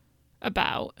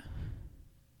about.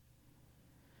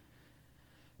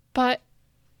 But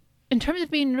in terms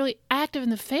of being really active in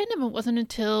the fandom, it wasn't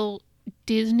until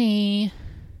Disney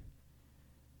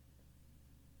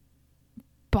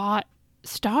bought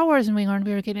Star Wars and we learned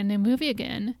we were getting a new movie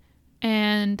again.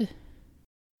 And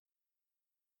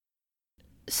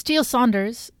Steele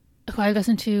Saunders, who I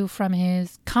listened to from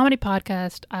his comedy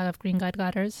podcast, I Love Green Guide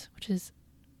Gliders, which is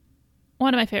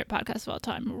one of my favorite podcasts of all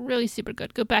time. Really super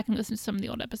good. Go back and listen to some of the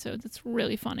old episodes. It's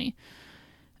really funny.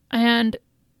 And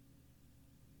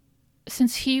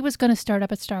since he was going to start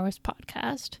up a Star Wars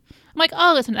podcast, I'm like,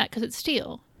 I'll listen to that because it's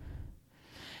Steele.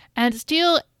 And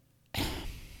Steele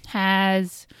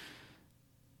has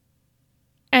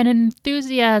an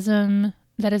enthusiasm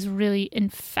that is really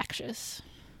infectious.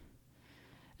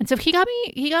 And so he got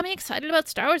me excited about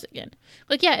Star Wars again.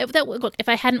 Like, yeah, if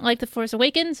I hadn't liked The Force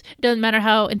Awakens, it doesn't matter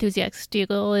how enthusiastic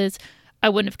Steele is, I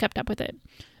wouldn't have kept up with it.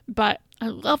 But I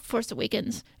love Force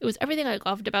Awakens. It was everything I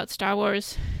loved about Star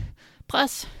Wars.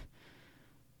 Plus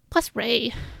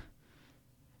Rey.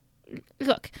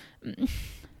 Look,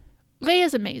 Leia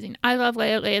is amazing. I love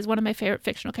Leia. Leia is one of my favorite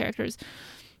fictional characters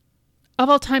of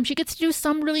all time. She gets to do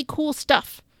some really cool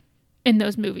stuff in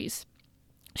those movies.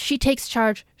 She takes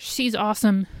charge. She's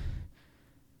awesome.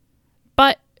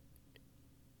 But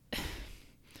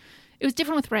it was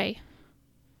different with Rey.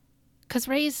 Because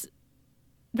Rey's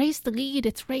the lead.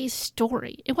 It's Rey's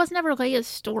story. It was never Leia's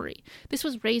story. This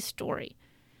was Rey's story.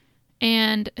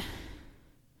 And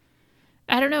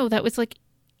I don't know, that was like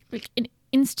an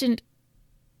instant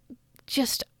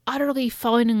just utterly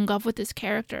falling in love with this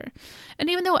character. And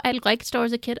even though I liked Star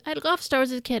Wars as a kid, I loved Star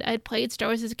Wars as a kid, I had played Star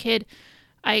Wars as a kid,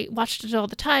 I watched it all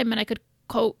the time, and I could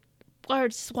quote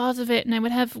large swaths of it, and I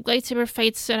would have lightsaber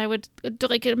fights, and I would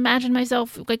like imagine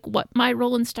myself like what my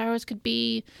role in Star Wars could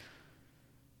be.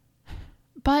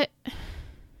 But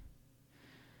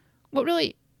what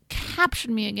really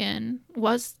captured me again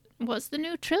was the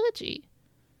new trilogy.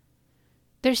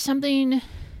 There's something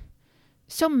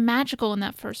so magical in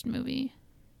that first movie.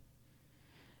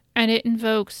 And it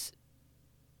invokes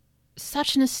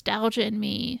such nostalgia in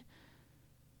me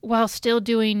while still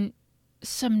doing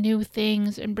some new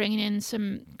things and bringing in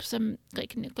some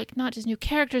like not just new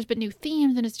characters but new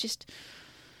themes. And it's just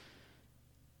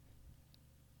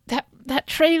that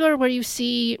trailer where you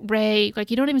see Rey,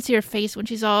 like you don't even see her face when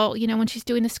she's all, you know, when she's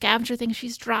doing the scavenger thing,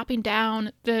 she's dropping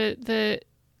down the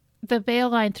veil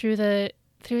line through the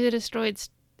destroyed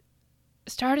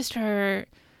Star Destroyer.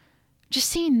 Just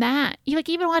seeing that, like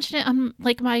even watching it on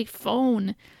like my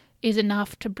phone is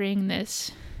enough to bring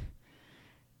this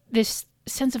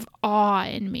sense of awe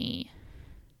in me.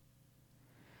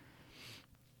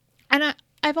 And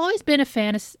I've always been a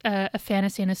fantasy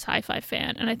and a sci-fi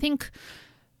fan, and I think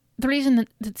the reason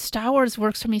that Star Wars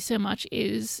works for me so much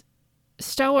is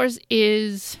Star Wars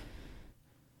is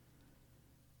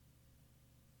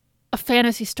a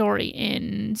fantasy story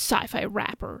in sci-fi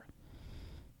wrapper.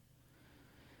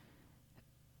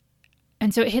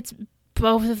 And so it hits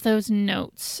both of those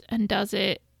notes and does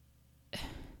it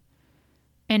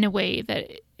in a way that,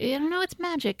 I don't know, it's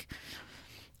magic.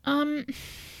 Yeah,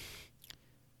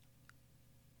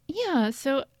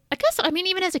 so I guess, I mean,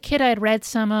 even as a kid, I had read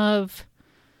some of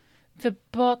the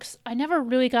books. I never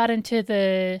really got into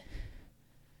the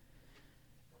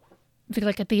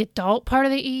adult part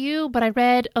of the EU, but I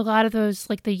read a lot of those,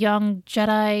 like the young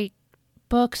Jedi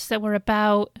books that were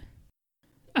about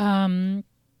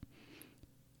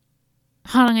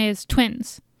Han Leia's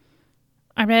twins.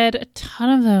 I read a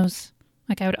ton of those.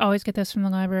 Like I would always get those from the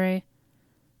library.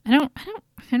 I don't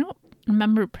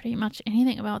remember pretty much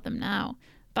anything about them now,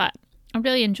 but I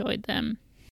really enjoyed them.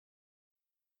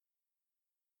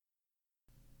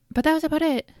 But that was about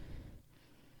it.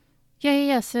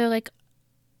 Yeah. So like,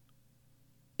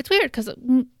 it's weird because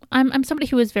I'm somebody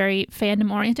who is very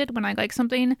fandom oriented. When I like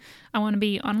something, I want to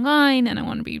be online and I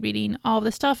want to be reading all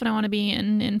this stuff and I want to be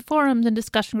in forums and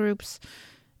discussion groups.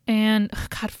 And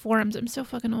God, forums, I'm so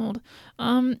fucking old.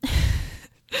 In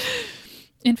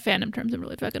fandom terms, I'm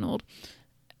really fucking old.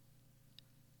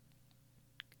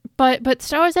 But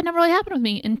Star Wars, that never really happened with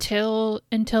me until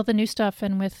the new stuff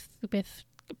and with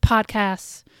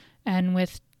podcasts and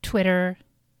with Twitter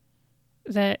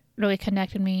that really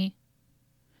connected me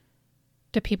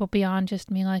to people beyond just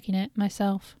me liking it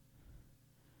myself.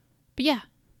 But yeah,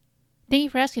 thank you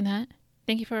for asking that.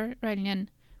 Thank you for writing in.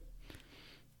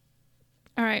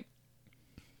 All right.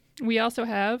 We also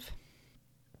have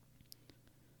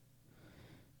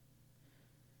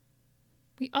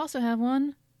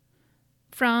one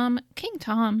from King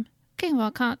Tom, King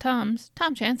of all Toms,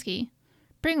 Tom Chansky,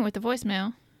 bringing with the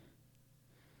voicemail.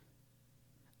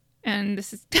 And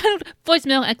this is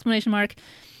voicemail exclamation mark.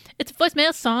 It's a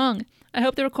voicemail song. I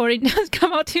hope the recording doesn't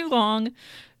come out too long.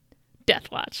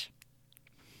 Death Watch.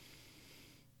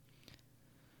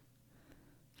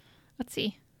 Let's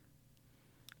see.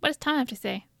 What does Tom have to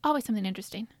say? Always something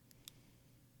interesting.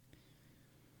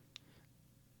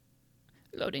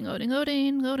 Loading.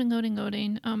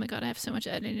 Oh my god, I have so much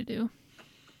editing to do.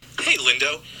 Hey,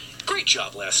 Lindo. Great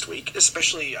job last week.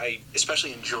 I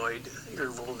especially enjoyed your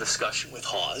little discussion with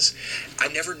Hawes. I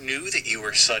never knew that you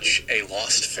were such a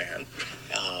Lost fan.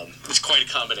 It's quite a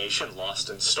combination, Lost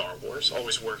and Star Wars.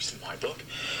 Always works in my book.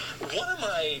 One of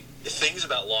my things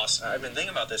about Lost, I've been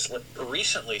thinking about this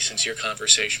recently since your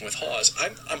conversation with Hawes.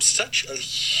 I'm such a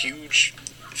huge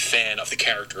fan of the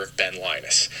character of Ben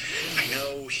Linus. I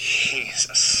know he's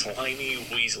a slimy,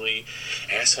 weaselly,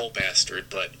 asshole bastard,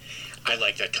 but I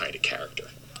like that kind of character.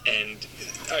 And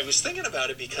I was thinking about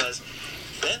it because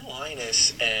Ben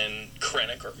Linus and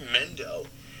Krennic, or Mendo,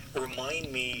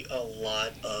 remind me a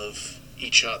lot of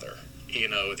each other. You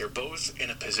know, they're both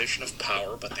in a position of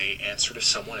power, but they answer to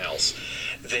someone else.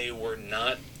 They were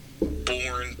not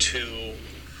born to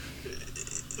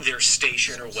their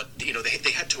station or what, you know,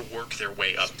 they had to work their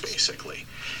way up, basically.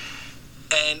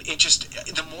 And it just,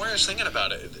 the more I was thinking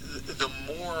about it, the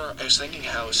more I was thinking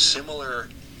how similar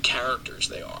characters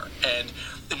they are. And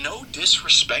no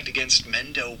disrespect against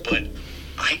Mendo, but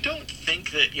I don't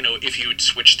think that, if you had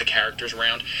switched the characters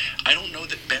around, I don't know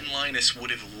that Ben Linus would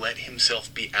have let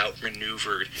himself be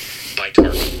outmaneuvered by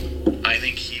Tarkin. I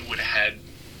think he would have had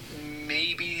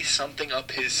maybe something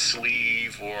up his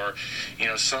sleeve, or,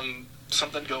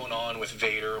 something going on with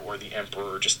Vader or the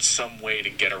Emperor, just some way to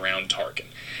get around Tarkin.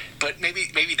 But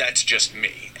maybe that's just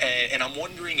me. And I'm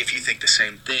wondering if you think the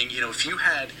same thing. If you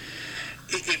had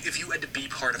to be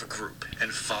part of a group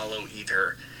and follow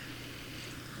either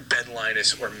Ben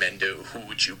Linus or Mendo, who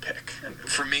would you pick? And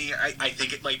for me, I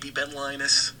think it might be Ben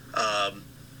Linus,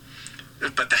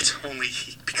 but that's only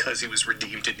because he was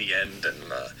redeemed in the end, and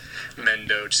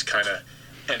Mendo just kind of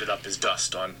ended up as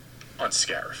dust on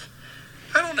Scarif.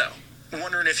 I don't know. I'm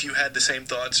wondering if you had the same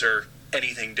thoughts or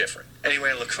anything different. Anyway,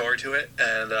 I look forward to it,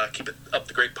 and keep it up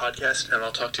the great podcast, and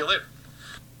I'll talk to you later.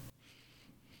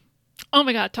 Oh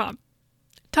my god, Tom.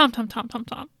 Tom.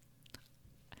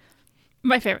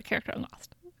 My favorite character on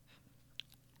Lost.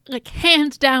 Like,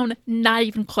 hands down, not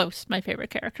even close, my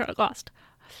favorite character on Lost.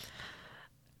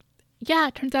 Yeah,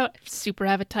 it turns out, super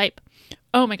avid type.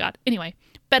 Oh my god. Anyway,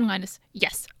 Ben Linus,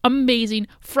 yes, amazing.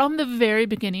 From the very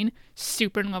beginning,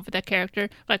 super in love with that character.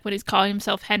 Like, when he's calling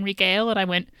himself Henry Gale, and I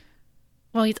went,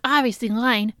 well, he's obviously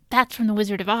lying. That's from The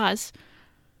Wizard of Oz.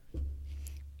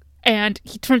 And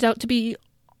he turns out to be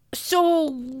so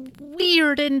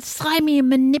weird and slimy and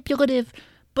manipulative,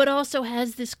 but also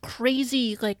has this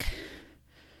crazy,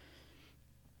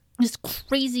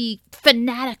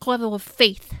 fanatic level of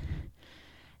faith.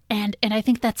 And I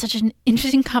think that's such an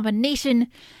interesting combination.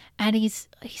 And he's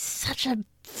such a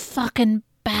fucking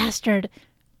bastard.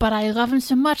 But I love him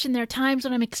so much, and there are times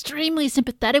when I'm extremely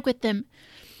sympathetic with him.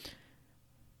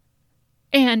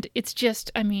 And it's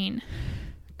just,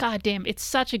 goddamn, it's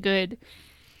such a good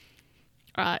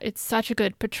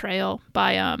portrayal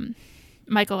by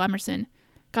Michael Emerson.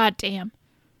 Goddamn.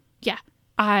 Yeah,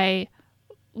 I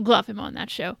love him on that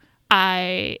show.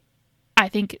 I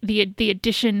think the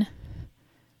addition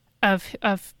of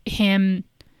him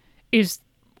is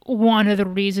one of the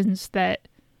reasons that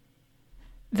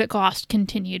Lost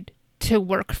continued to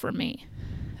work for me.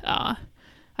 I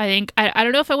think I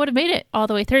don't know if I would have made it all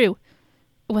the way through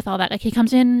with all that. Like, he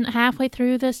comes in halfway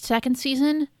through the second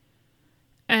season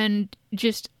and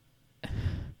just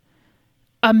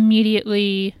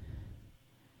immediately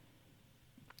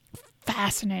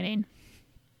fascinating.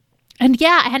 And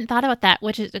yeah, I hadn't thought about that,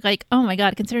 which is like, oh my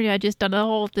god, considering I just done the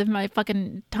whole of my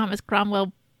fucking Thomas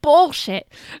Cromwell bullshit,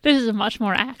 this is a much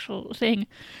more actual thing.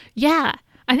 Yeah,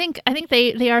 I think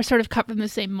they are sort of cut from the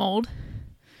same mold.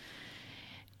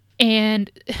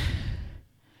 And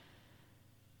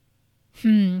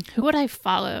who would I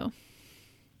follow?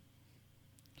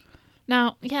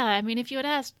 Now, yeah, if you had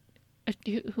asked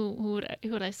who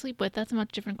would I sleep with, that's a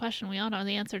much different question. We all know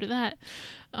the answer to that.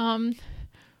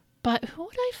 But who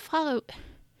would I follow?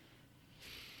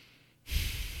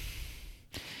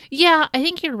 Yeah, I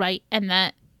think you're right in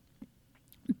that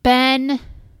Ben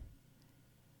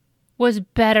was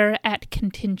better at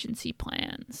contingency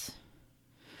plans.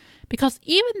 Because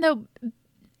even though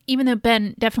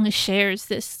Ben definitely shares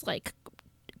this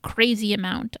crazy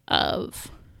amount of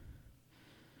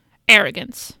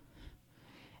arrogance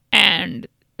and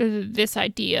this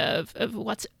idea of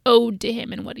what's owed to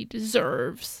him and what he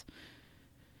deserves,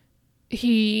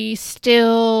 he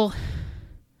still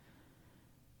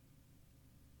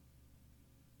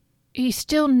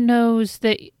knows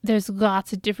that there's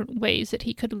lots of different ways that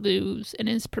he could lose and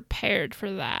is prepared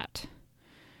for that.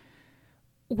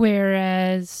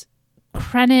 Whereas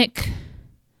Krennic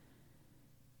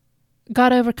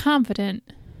got overconfident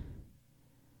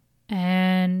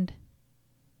and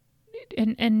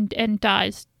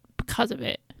dies because of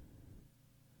it.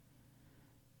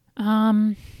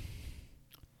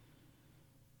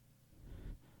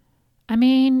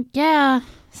 Yeah.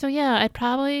 So yeah, I'd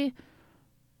probably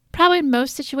in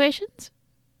most situations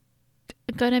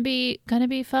gonna be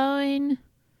following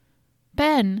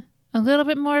Ben. A little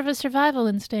bit more of a survival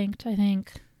instinct, I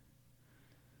think.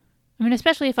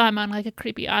 Especially if I'm on a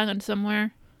creepy island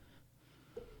somewhere.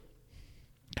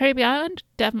 Creepy Island,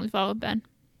 definitely follow Ben.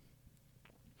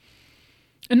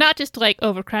 And not just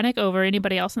over Krennic, over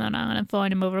anybody else on that island. I'm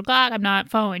following him over Glock. I'm not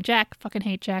following Jack. Fucking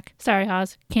hate Jack. Sorry,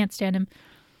 Haz. Can't stand him.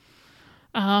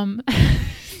 I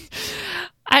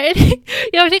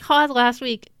think Haz last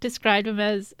week described him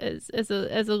as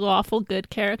a lawful good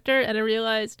character, and I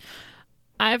realized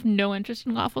I have no interest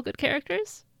in lawful good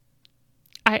characters.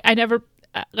 I never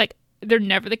they're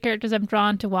never the characters I'm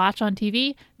drawn to watch on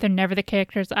TV. They're never the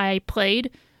characters I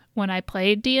played when I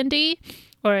played D&D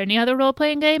or any other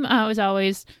role-playing game. I was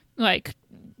always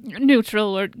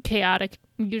neutral or chaotic,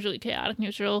 usually chaotic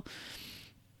neutral.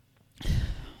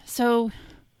 So,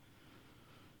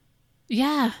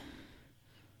 yeah.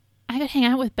 I could hang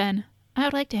out with Ben. I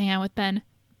would like to hang out with Ben.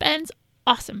 Ben's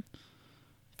awesome.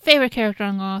 Favorite character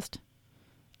on Lost.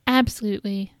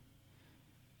 Absolutely.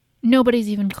 Nobody's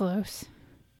even close.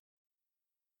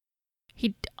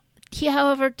 He,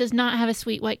 however, does not have a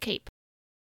sweet white cape.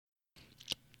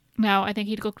 Now, I think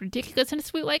he'd look ridiculous in a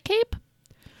sweet white cape.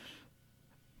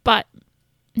 But,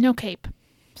 no cape.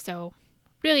 So,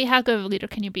 really, how good of a leader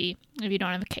can you be if you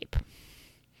don't have a cape?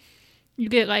 You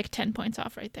get like 10 points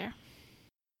off right there.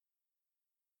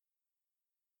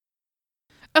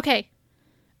 Okay.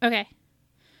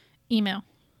 Email.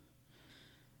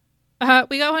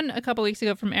 We got one a couple weeks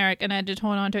ago from Eric, and I had to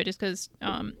hold on to it just because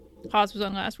Haas was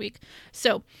on last week.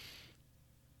 So,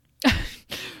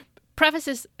 preface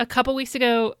this, a couple weeks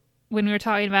ago when we were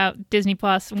talking about Disney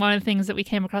Plus, one of the things that we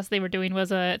came across they were doing was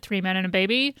a 3 Men and a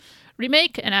Baby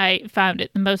remake, and I found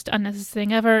it the most unnecessary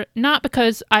thing ever. Not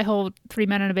because I hold 3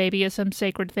 Men and a Baby as some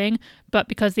sacred thing, but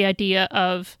because the idea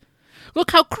of,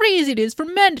 look how crazy it is for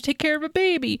men to take care of a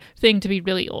baby thing to be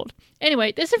really old.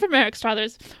 Anyway, this is from Eric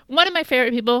Struthers, one of my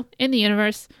favorite people in the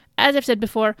universe. As I've said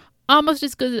before, almost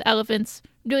as good as elephants.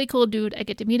 Really cool dude. I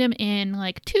get to meet him in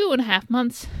like 2.5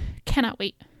 months. Cannot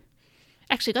wait.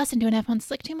 Actually, less than 2.5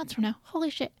 months, like 2 months from now. Holy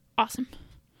shit. Awesome.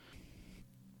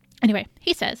 Anyway,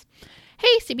 he says,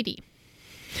 hey, CBD.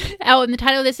 Oh, and the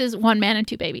title of this is 1 Man and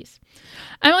 2 Babies.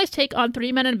 Emily's take on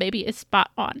 3 Men and a Baby is spot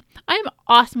on. I am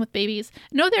awesome with babies.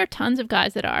 I know there are tons of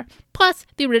guys that are. Plus,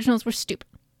 the originals were stupid.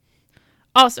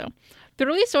 Also, the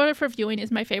release order for viewing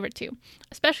is my favorite too,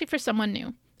 especially for someone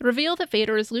new. The reveal that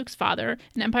Vader is Luke's father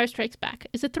in Empire Strikes Back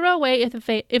is a throwaway if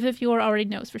the viewer already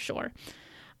knows for sure.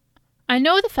 I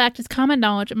know the fact is common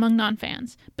knowledge among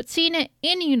non-fans, but seeing it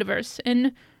in-universe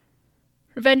in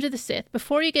Revenge of the Sith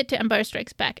before you get to Empire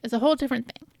Strikes Back is a whole different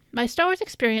thing. My Star Wars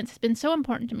experience has been so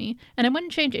important to me, and I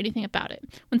wouldn't change anything about it.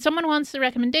 When someone wants a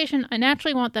recommendation, I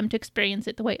naturally want them to experience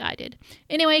it the way I did.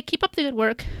 Anyway, keep up the good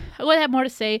work. I would have more to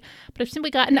say, but I've simply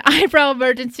got an eyebrow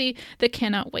emergency that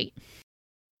cannot wait.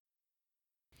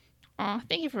 Aw,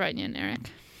 thank you for writing in,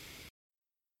 Eric.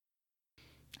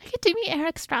 I get to meet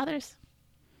Eric Struthers.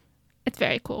 It's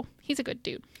very cool. He's a good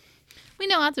dude. We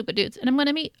know lots of good dudes, and I'm going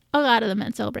to meet a lot of them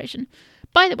at Celebration.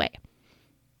 By the way,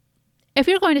 if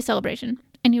you're going to Celebration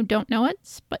and you don't know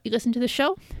us, but you listen to the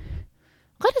show,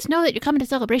 let us know that you're coming to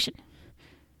Celebration.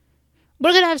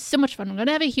 We're going to have so much fun. We're going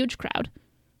to have a huge crowd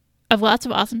of lots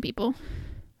of awesome people.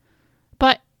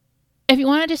 But if you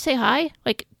want to just say hi,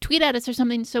 like tweet at us or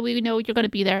something so we know you're going to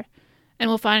be there, and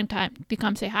we'll find time to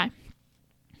come say hi.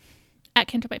 At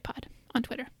CanterByPod on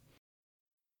Twitter.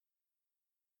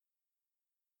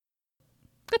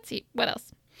 Let's see, what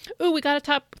else? Ooh, we got a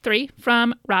top 3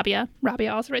 from Rabia.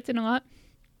 Rabia also writes in a lot.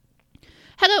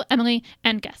 Hello, Emily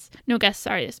and guests. No guests,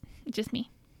 sorry, it's just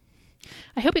me.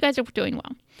 I hope you guys are doing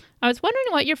well. I was wondering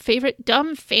what your favorite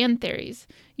dumb fan theories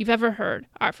you've ever heard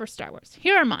are for Star Wars.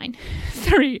 Here are mine.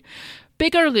 3.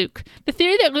 Bigger Luke. The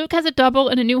theory that Luke has a double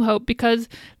in A New Hope because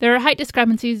there are height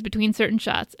discrepancies between certain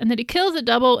shots, and that he kills a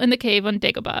double in the cave on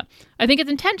Dagobah. I think it's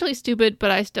intentionally stupid,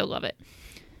 but I still love it.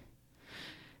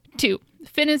 2.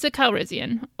 Finn is a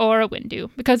Calrissian, or a Windu,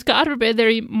 because God forbid there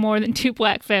be more than 2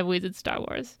 black families in Star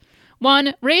Wars.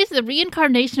 1. Rey is the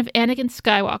reincarnation of Anakin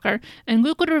Skywalker, and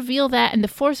Luke would reveal that and the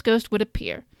Force Ghost would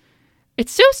appear.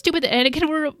 It's so stupid that Anakin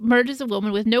would emerge as a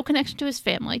woman with no connection to his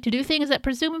family to do things that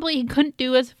presumably he couldn't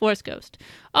do as a Force Ghost.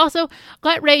 Also,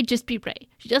 let Rey just be Rey.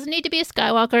 She doesn't need to be a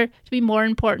Skywalker to be more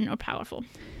important or powerful.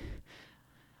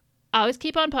 Always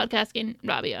keep on podcasting,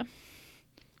 Rabia.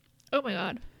 Oh my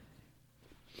god.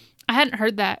 I hadn't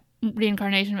heard that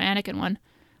reincarnation of Anakin one.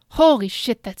 Holy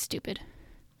shit, that's stupid.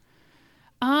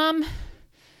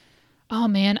 Oh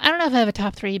man, I don't know if I have a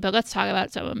top 3, but let's talk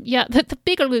about some of them. Yeah, the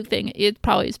bigger Luke thing is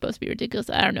probably supposed to be ridiculous.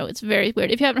 I don't know, it's very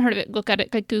weird. If you haven't heard of it, look at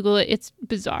it, like Google it. It's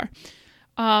bizarre.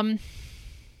 Yeah,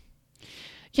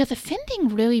 the Finn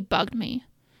thing really bugged me.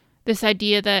 This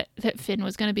idea that Finn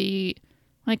was going to be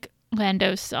like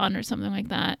Lando's son or something like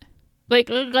that.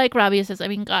 Like Rabia says, I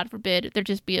mean, God forbid there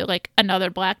just be like another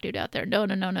black dude out there. No.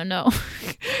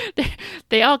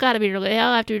 They all gotta be related. They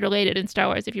all have to be related in Star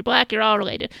Wars. If you're black, you're all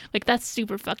related. Like, that's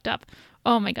super fucked up.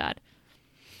 Oh my god.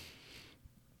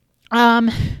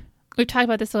 We've talked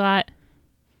about this a lot.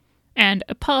 And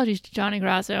apologies to Johnny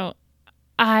Grasso.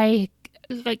 I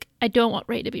don't want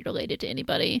Rey to be related to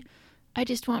anybody. I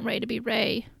just want Rey to be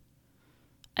Rey.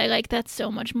 I like that so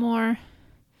much more.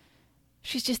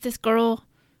 She's just this girl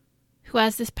who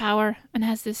has this power and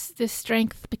has this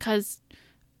strength because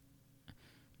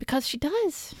she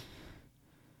does.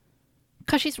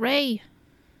 Because she's Rey.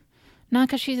 Not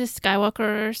because she's a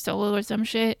Skywalker or Solo or some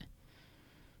shit.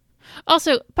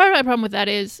 Also, part of my problem with that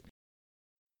is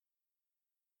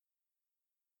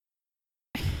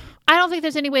I don't think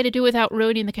there's any way to do without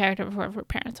ruining the character of whoever her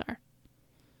parents are.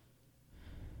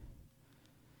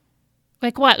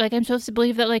 Like what? Like I'm supposed to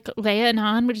believe that like Leia and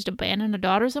Han would just abandon a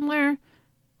daughter somewhere?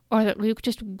 Or that Luke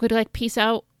just would like peace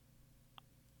out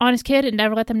on his kid and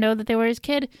never let them know that they were his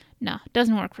kid? No,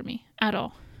 doesn't work for me at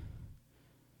all.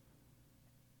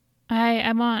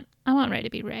 I want Rey to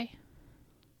be Rey.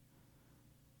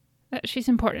 She's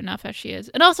important enough as she is.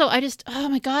 And also, oh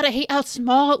my god, I hate how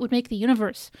small it would make the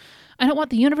universe. I don't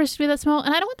want the universe to be that small,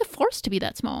 and I don't want the Force to be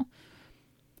that small.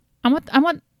 I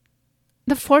want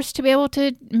the Force to be able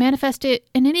to manifest it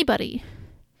in anybody.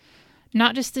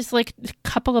 Not just this, like,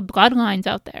 couple of bloodlines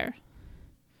out there.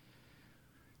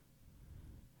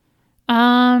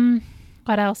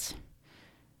 What else?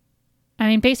 I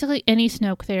mean, basically any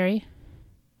Snoke theory.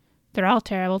 They're all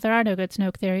terrible. There are no good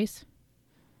Snoke theories.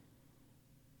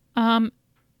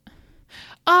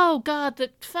 Oh god,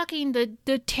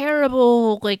 the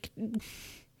terrible, like,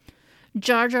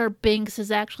 Jar Jar Binks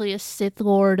is actually a Sith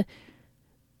Lord.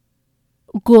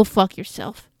 Go fuck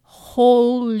yourself.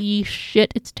 Holy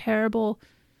shit, it's terrible.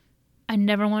 I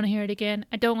never want to hear it again.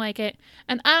 I don't like it.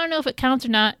 And I don't know if it counts or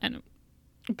not,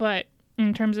 but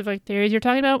in terms of, like, theories you're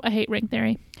talking about, I hate ring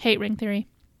theory. Hate ring theory.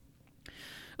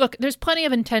 Look, there's plenty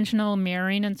of intentional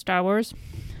mirroring in Star Wars,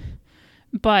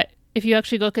 but if you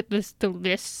actually look at the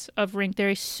lists of ring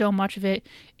theory, so much of it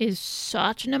is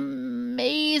such an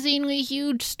amazingly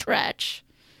huge stretch.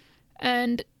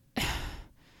 And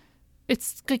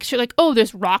it's like shit like, oh,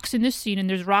 there's rocks in this scene, and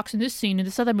there's rocks in this scene, in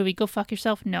this other movie. Go fuck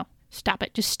yourself. No. Stop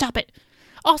it. Just stop it.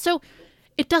 Also,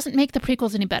 it doesn't make the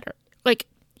prequels any better. Like,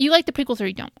 you like the prequels or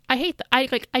you don't. I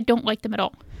don't like them at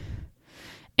all.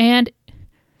 And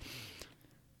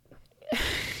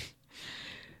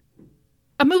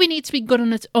a movie needs to be good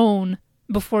on its own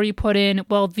before you put in,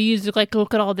 well, these, like,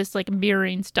 look at all this, like,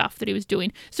 mirroring stuff that he was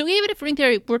doing. So even if ring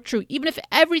theory were true, even if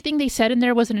everything they said in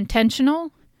there wasn't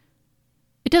intentional,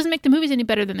 it doesn't make the movies any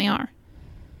better than they are.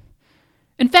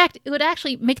 In fact, it would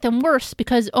actually make them worse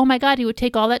because, oh my god, he would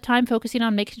take all that time focusing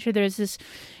on making sure there's this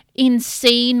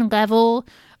insane level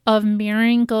of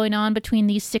mirroring going on between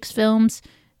these 6 films.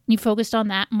 You focused on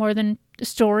that more than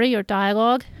story or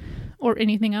dialogue or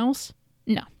anything else.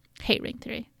 No. Hate ring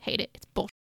theory. Hate it. It's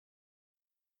bullshit.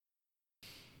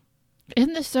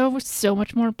 Isn't this so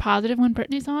much more positive when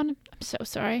Brittany's on? I'm so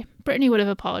sorry. Brittany would have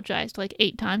apologized like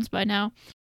 8 times by now.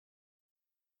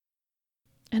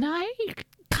 And I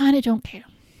kind of don't care.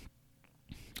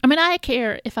 I mean, I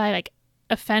care if I, like,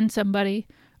 offend somebody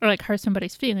or, like, hurt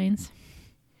somebody's feelings.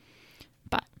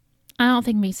 But I don't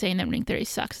think me saying that ring theory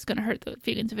sucks is going to hurt the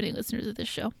feelings of any listeners of this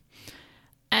show.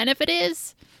 And if it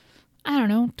is, I don't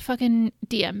know, fucking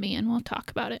DM me and we'll talk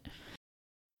about it.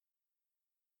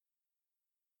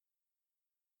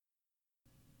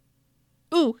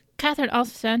 Ooh, Catherine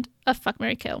also sent a fuck,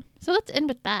 marry, kill. So let's end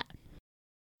with that.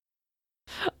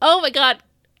 Oh my god.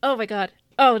 Oh my god.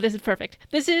 Oh, this is perfect.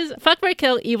 This is Fuck, Marry,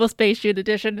 Kill Evil Space Shoot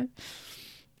Edition.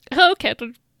 Oh,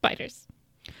 Catherine Fighters.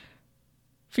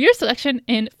 For your selection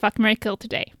in Fuck, Marry, Kill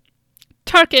today,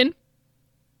 Tarkin,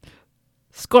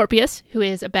 Scorpius, who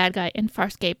is a bad guy in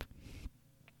Farscape,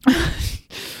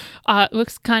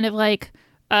 looks kind of like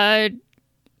a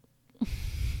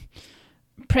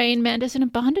praying mantis in a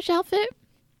bondage outfit.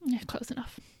 Yeah, close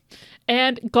enough.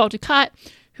 And Gul Dukat,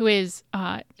 who is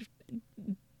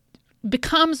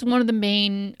becomes one of the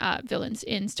main villains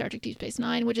in Star Trek Deep Space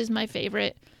Nine, which is my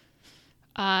favorite.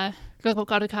 Gul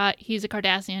Dukat, he's a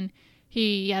Cardassian.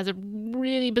 He has a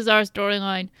really bizarre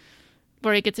storyline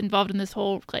where he gets involved in this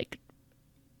whole, like,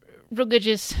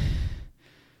 religious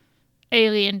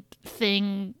alien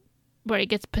thing where he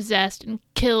gets possessed and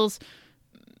kills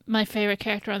my favorite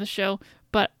character on the show,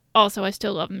 but also I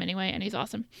still love him anyway, and he's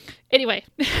awesome. Anyway,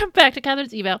 back to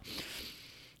Catherine's email.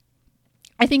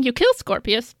 I think you killed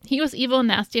Scorpius. He was evil and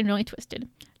nasty and really twisted.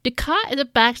 Dukat is a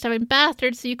backstabbing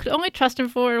bastard, so you could only trust him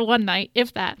for one night,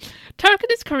 if that.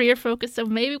 Tarkin is career focused, so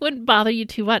maybe it wouldn't bother you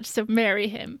too much, so marry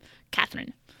him.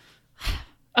 Catherine.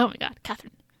 Oh my god,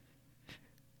 Catherine.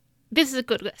 This is a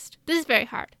good list. This is very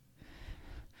hard.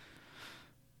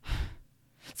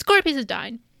 Scorpius is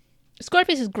dying.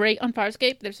 Scorpius is great on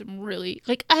Farscape. There's some really,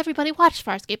 like, everybody watched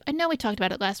Farscape. I know we talked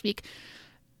about it last week.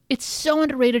 It's so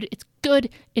underrated. It's good.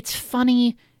 It's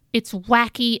funny. It's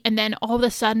wacky. And then all of a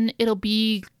sudden, it'll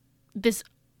be this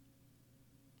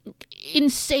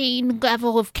insane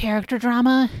level of character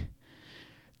drama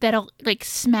that'll, like,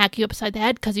 smack you upside the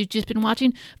head because you've just been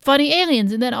watching funny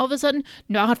aliens. And then all of a sudden,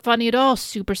 not funny at all.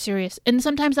 Super serious. And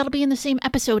sometimes that'll be in the same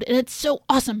episode. And it's so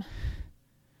awesome.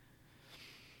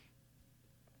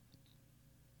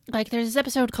 like, there's this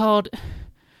episode called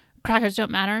Crackers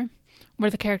Don't Matter, where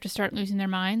the characters start losing their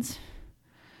minds.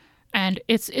 And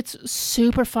it's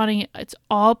super funny. It's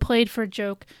all played for a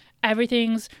joke.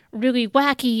 Everything's really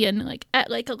wacky and, like, at,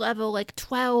 like, a level, like,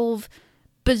 12,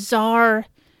 bizarre.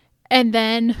 And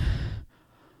then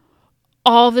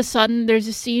all of a sudden, there's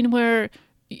a scene where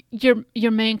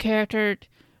your main character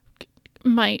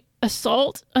might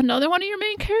assault another one of your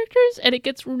main characters, and it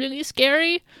gets really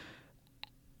scary.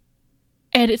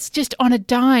 And it's just on a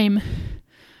dime,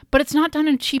 but it's not done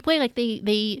in a cheap way. Like,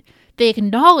 they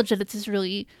acknowledge that it's this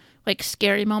really, like,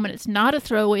 scary moment. It's not a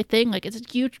throwaway thing. Like, it's a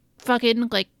huge fucking,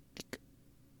 like,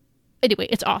 anyway,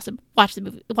 it's awesome. Watch the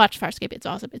movie. Watch Farscape. It's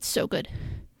awesome. It's so good.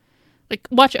 Like,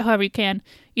 watch it however you can.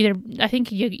 Either, I think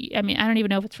I don't even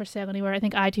know if it's for sale anywhere. I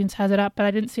think iTunes has it up, but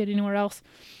I didn't see it anywhere else.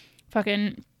 You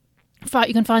can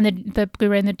find the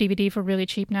Blu-ray and the DVD for really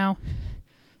cheap now.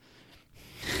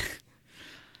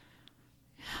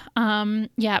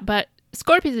 Yeah, but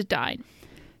Scorpius has died.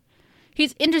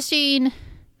 He's interesting,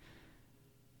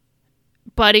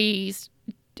 but he's,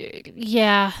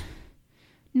 yeah,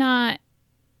 not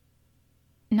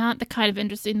the kind of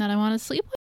interesting that I want to sleep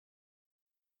with.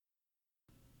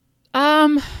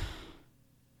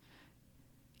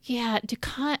 Yeah,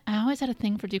 Dukat. I always had a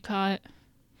thing for Dukat.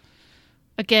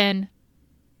 Again,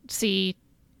 see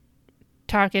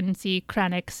Tarkin, see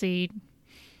Krennic, see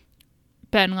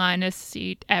Ben Linus,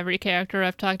 see every character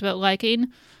I've talked about liking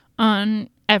on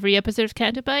every episode of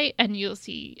Canto Bight, and you'll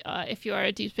see, if you are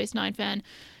a Deep Space Nine fan,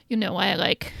 you know why I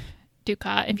like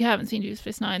Dukat. If you haven't seen Deep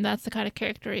Space Nine, that's the kind of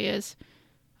character he is.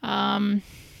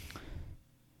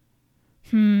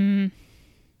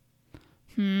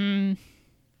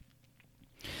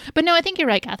 But no, I think you're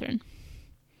right, Catherine.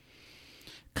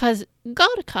 Because Gul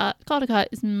Dukat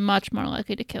is much more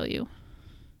likely to kill you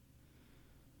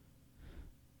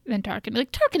than Tarkin.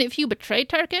 Like, Tarkin, if you betray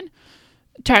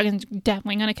Tarkin's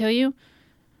definitely going to kill you.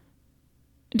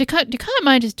 Dukat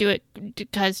might just do it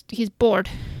because he's bored.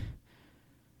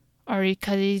 Or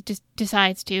because he just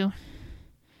decides to.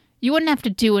 You wouldn't have to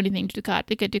do anything to Dukat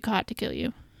to get Dukat to kill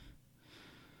you.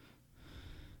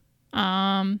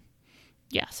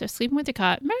 Yeah, so sleeping with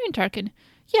Dukat. Marrying Tarkin.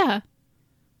 Yeah.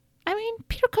 I mean,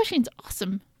 Peter Cushing's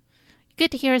awesome. You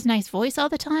get to hear his nice voice all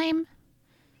the time.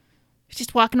 He's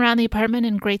just walking around the apartment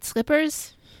in great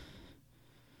slippers.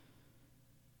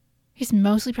 He's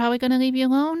mostly probably going to leave you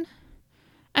alone.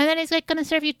 And then he's, like, going to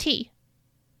serve you tea.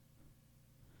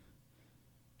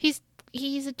 He's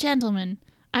a gentleman.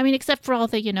 I mean, except for all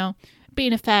the,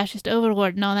 being a fascist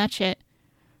overlord and all that shit.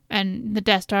 And the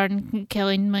Death Star and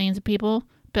killing millions of people.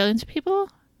 Billions of people?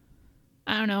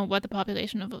 I don't know what the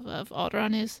population of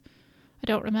Alderaan is. I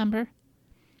don't remember.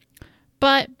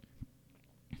 But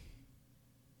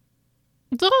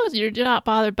as long as you're not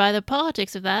bothered by the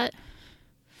politics of that,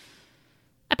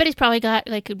 I bet he's probably got,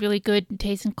 like, a really good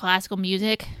taste in classical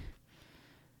music.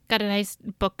 Got a nice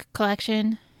book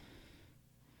collection.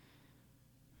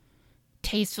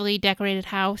 Tastefully decorated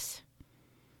house.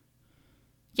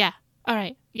 Yeah. All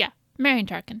right. Yeah. Marrying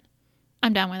Tarkin.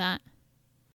 I'm down with that.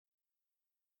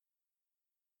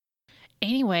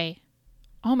 Anyway,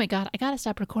 oh my god, I gotta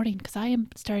stop recording because I am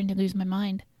starting to lose my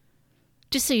mind.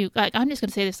 Just so I'm just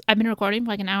gonna say this. I've been recording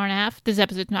for like an hour and a half. This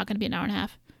episode's not gonna be an hour and a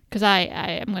half because I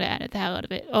am gonna edit the hell out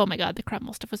of it. Oh my god, the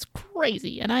Crumble stuff was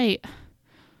crazy, and I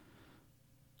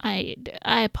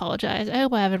apologize. I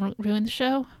hope I haven't ruined the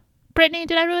show. Brittany,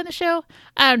 did I ruin the show?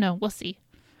 I don't know. We'll see.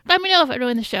 Let me know if I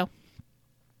ruined the show.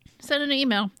 Send an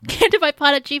email.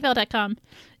 cantobightpod@gmail.com.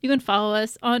 You can follow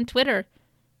us on Twitter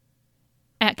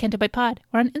 @CantoBightPod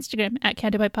or on Instagram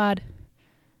 @CantoBightPod.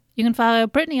 You can follow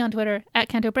Brittany on Twitter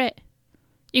 @CantoBrit.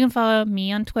 You can follow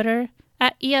me on Twitter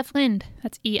 @EFLind.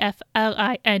 That's EFLIND.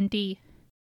 I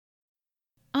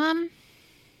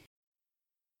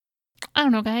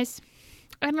don't know, guys.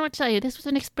 I don't know what to tell you. This was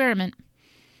an experiment.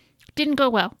 Didn't go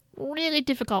well. Really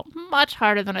difficult. Much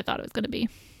harder than I thought it was going to be.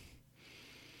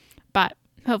 But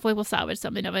hopefully we'll salvage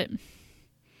something of it.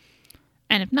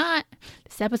 And if not,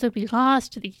 this episode will be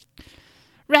lost to the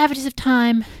ravages of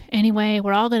time. Anyway,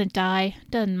 we're all going to die.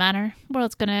 Doesn't matter. The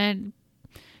world's going to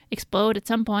explode at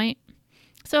some point.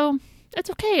 So it's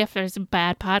okay if there's a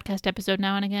bad podcast episode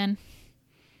now and again.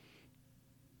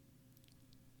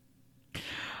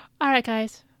 Alright,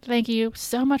 guys. Thank you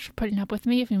so much for putting up with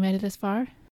me if you made it this far.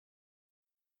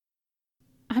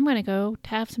 I'm going to go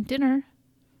have some dinner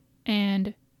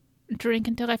and drink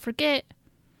until I forget.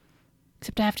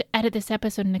 Except I have to edit this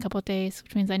episode in a couple of days,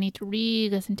 which means I need to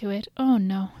re-listen to it. Oh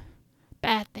no.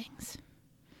 Bad things.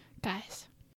 Guys.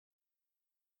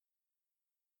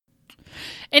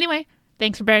 Anyway,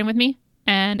 thanks for bearing with me,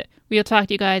 and we'll talk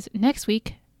to you guys next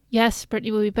week. Yes,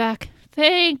 Brittany will be back.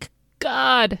 Thank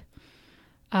God.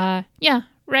 Yeah,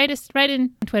 write in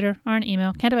on Twitter or on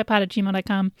email,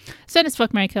 cantobypod@gmail.com. Send us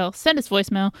Fuck, Marry, Kill. Send us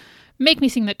voicemail. Make me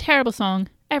sing that terrible song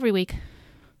every week.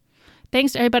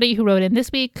 Thanks to everybody who wrote in this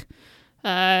week.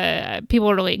 People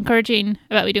were really encouraging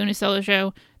about me doing a solo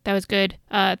show. That was good.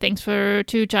 Thanks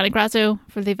to Johnny Grasso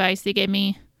for the advice they gave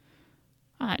me.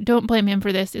 Don't blame him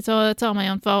for this. It's all my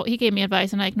own fault. He gave me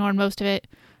advice and I ignored most of it.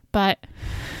 But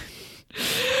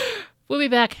we'll be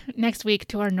back next week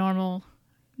to our normal,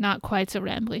 not quite so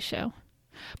rambly show.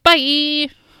 Bye!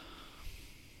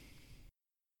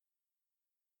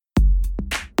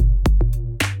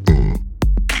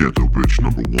 Ghetto bitch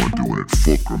 #1 doing it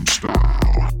fulcrum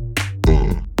style.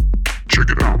 Check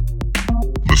it out.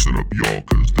 Listen up, y'all,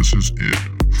 cause this is it.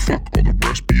 Fuck all the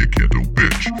rest, be a Canto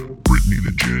bitch. Brittany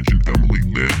the Ginge and Emily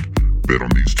Lind. Bet on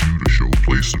these two to show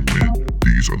place and win.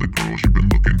 These are the girls you've been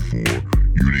looking for.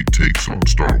 Unique takes on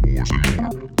Star Wars and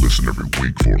more. Listen every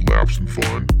week for laughs and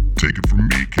fun. Take it from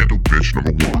me, Canto bitch #1.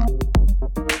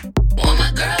 All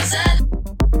my girls at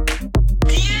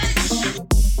bitch.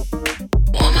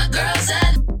 All my girls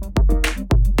at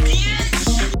bitch.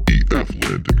 EF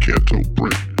Lind and Canto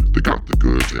Britt. They got the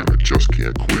goods and I just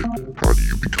can't quit. How do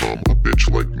you become a bitch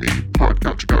like me?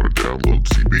 Podcast, you gotta download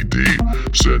CBD.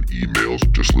 Send emails,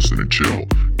 just listen and chill.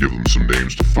 Give them some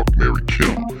names to fuck, marry,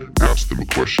 kill. Ask them a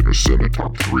question or send a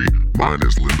top 3. Mine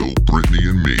is Lindo, Brittany,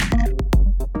 and me.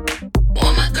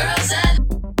 All my girls at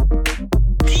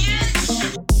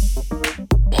bitch.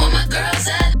 All my girls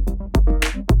at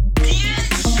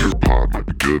bitch. Your pod might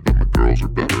be good, but my girls are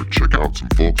better. Check out some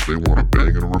folks, they want a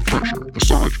bang and a refresher.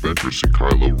 Asajj Ventress and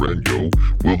Kylo Ren, yo.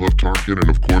 We'll have Tarkin and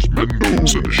of course Mendo.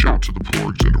 Send a shout to the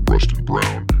Porgs and to Rustin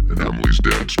Brown. And Emily's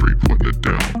dad straight putting it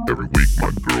down. Every week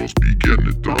my girls be getting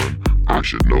it done. I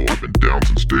should know, I've been down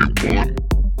since day 1.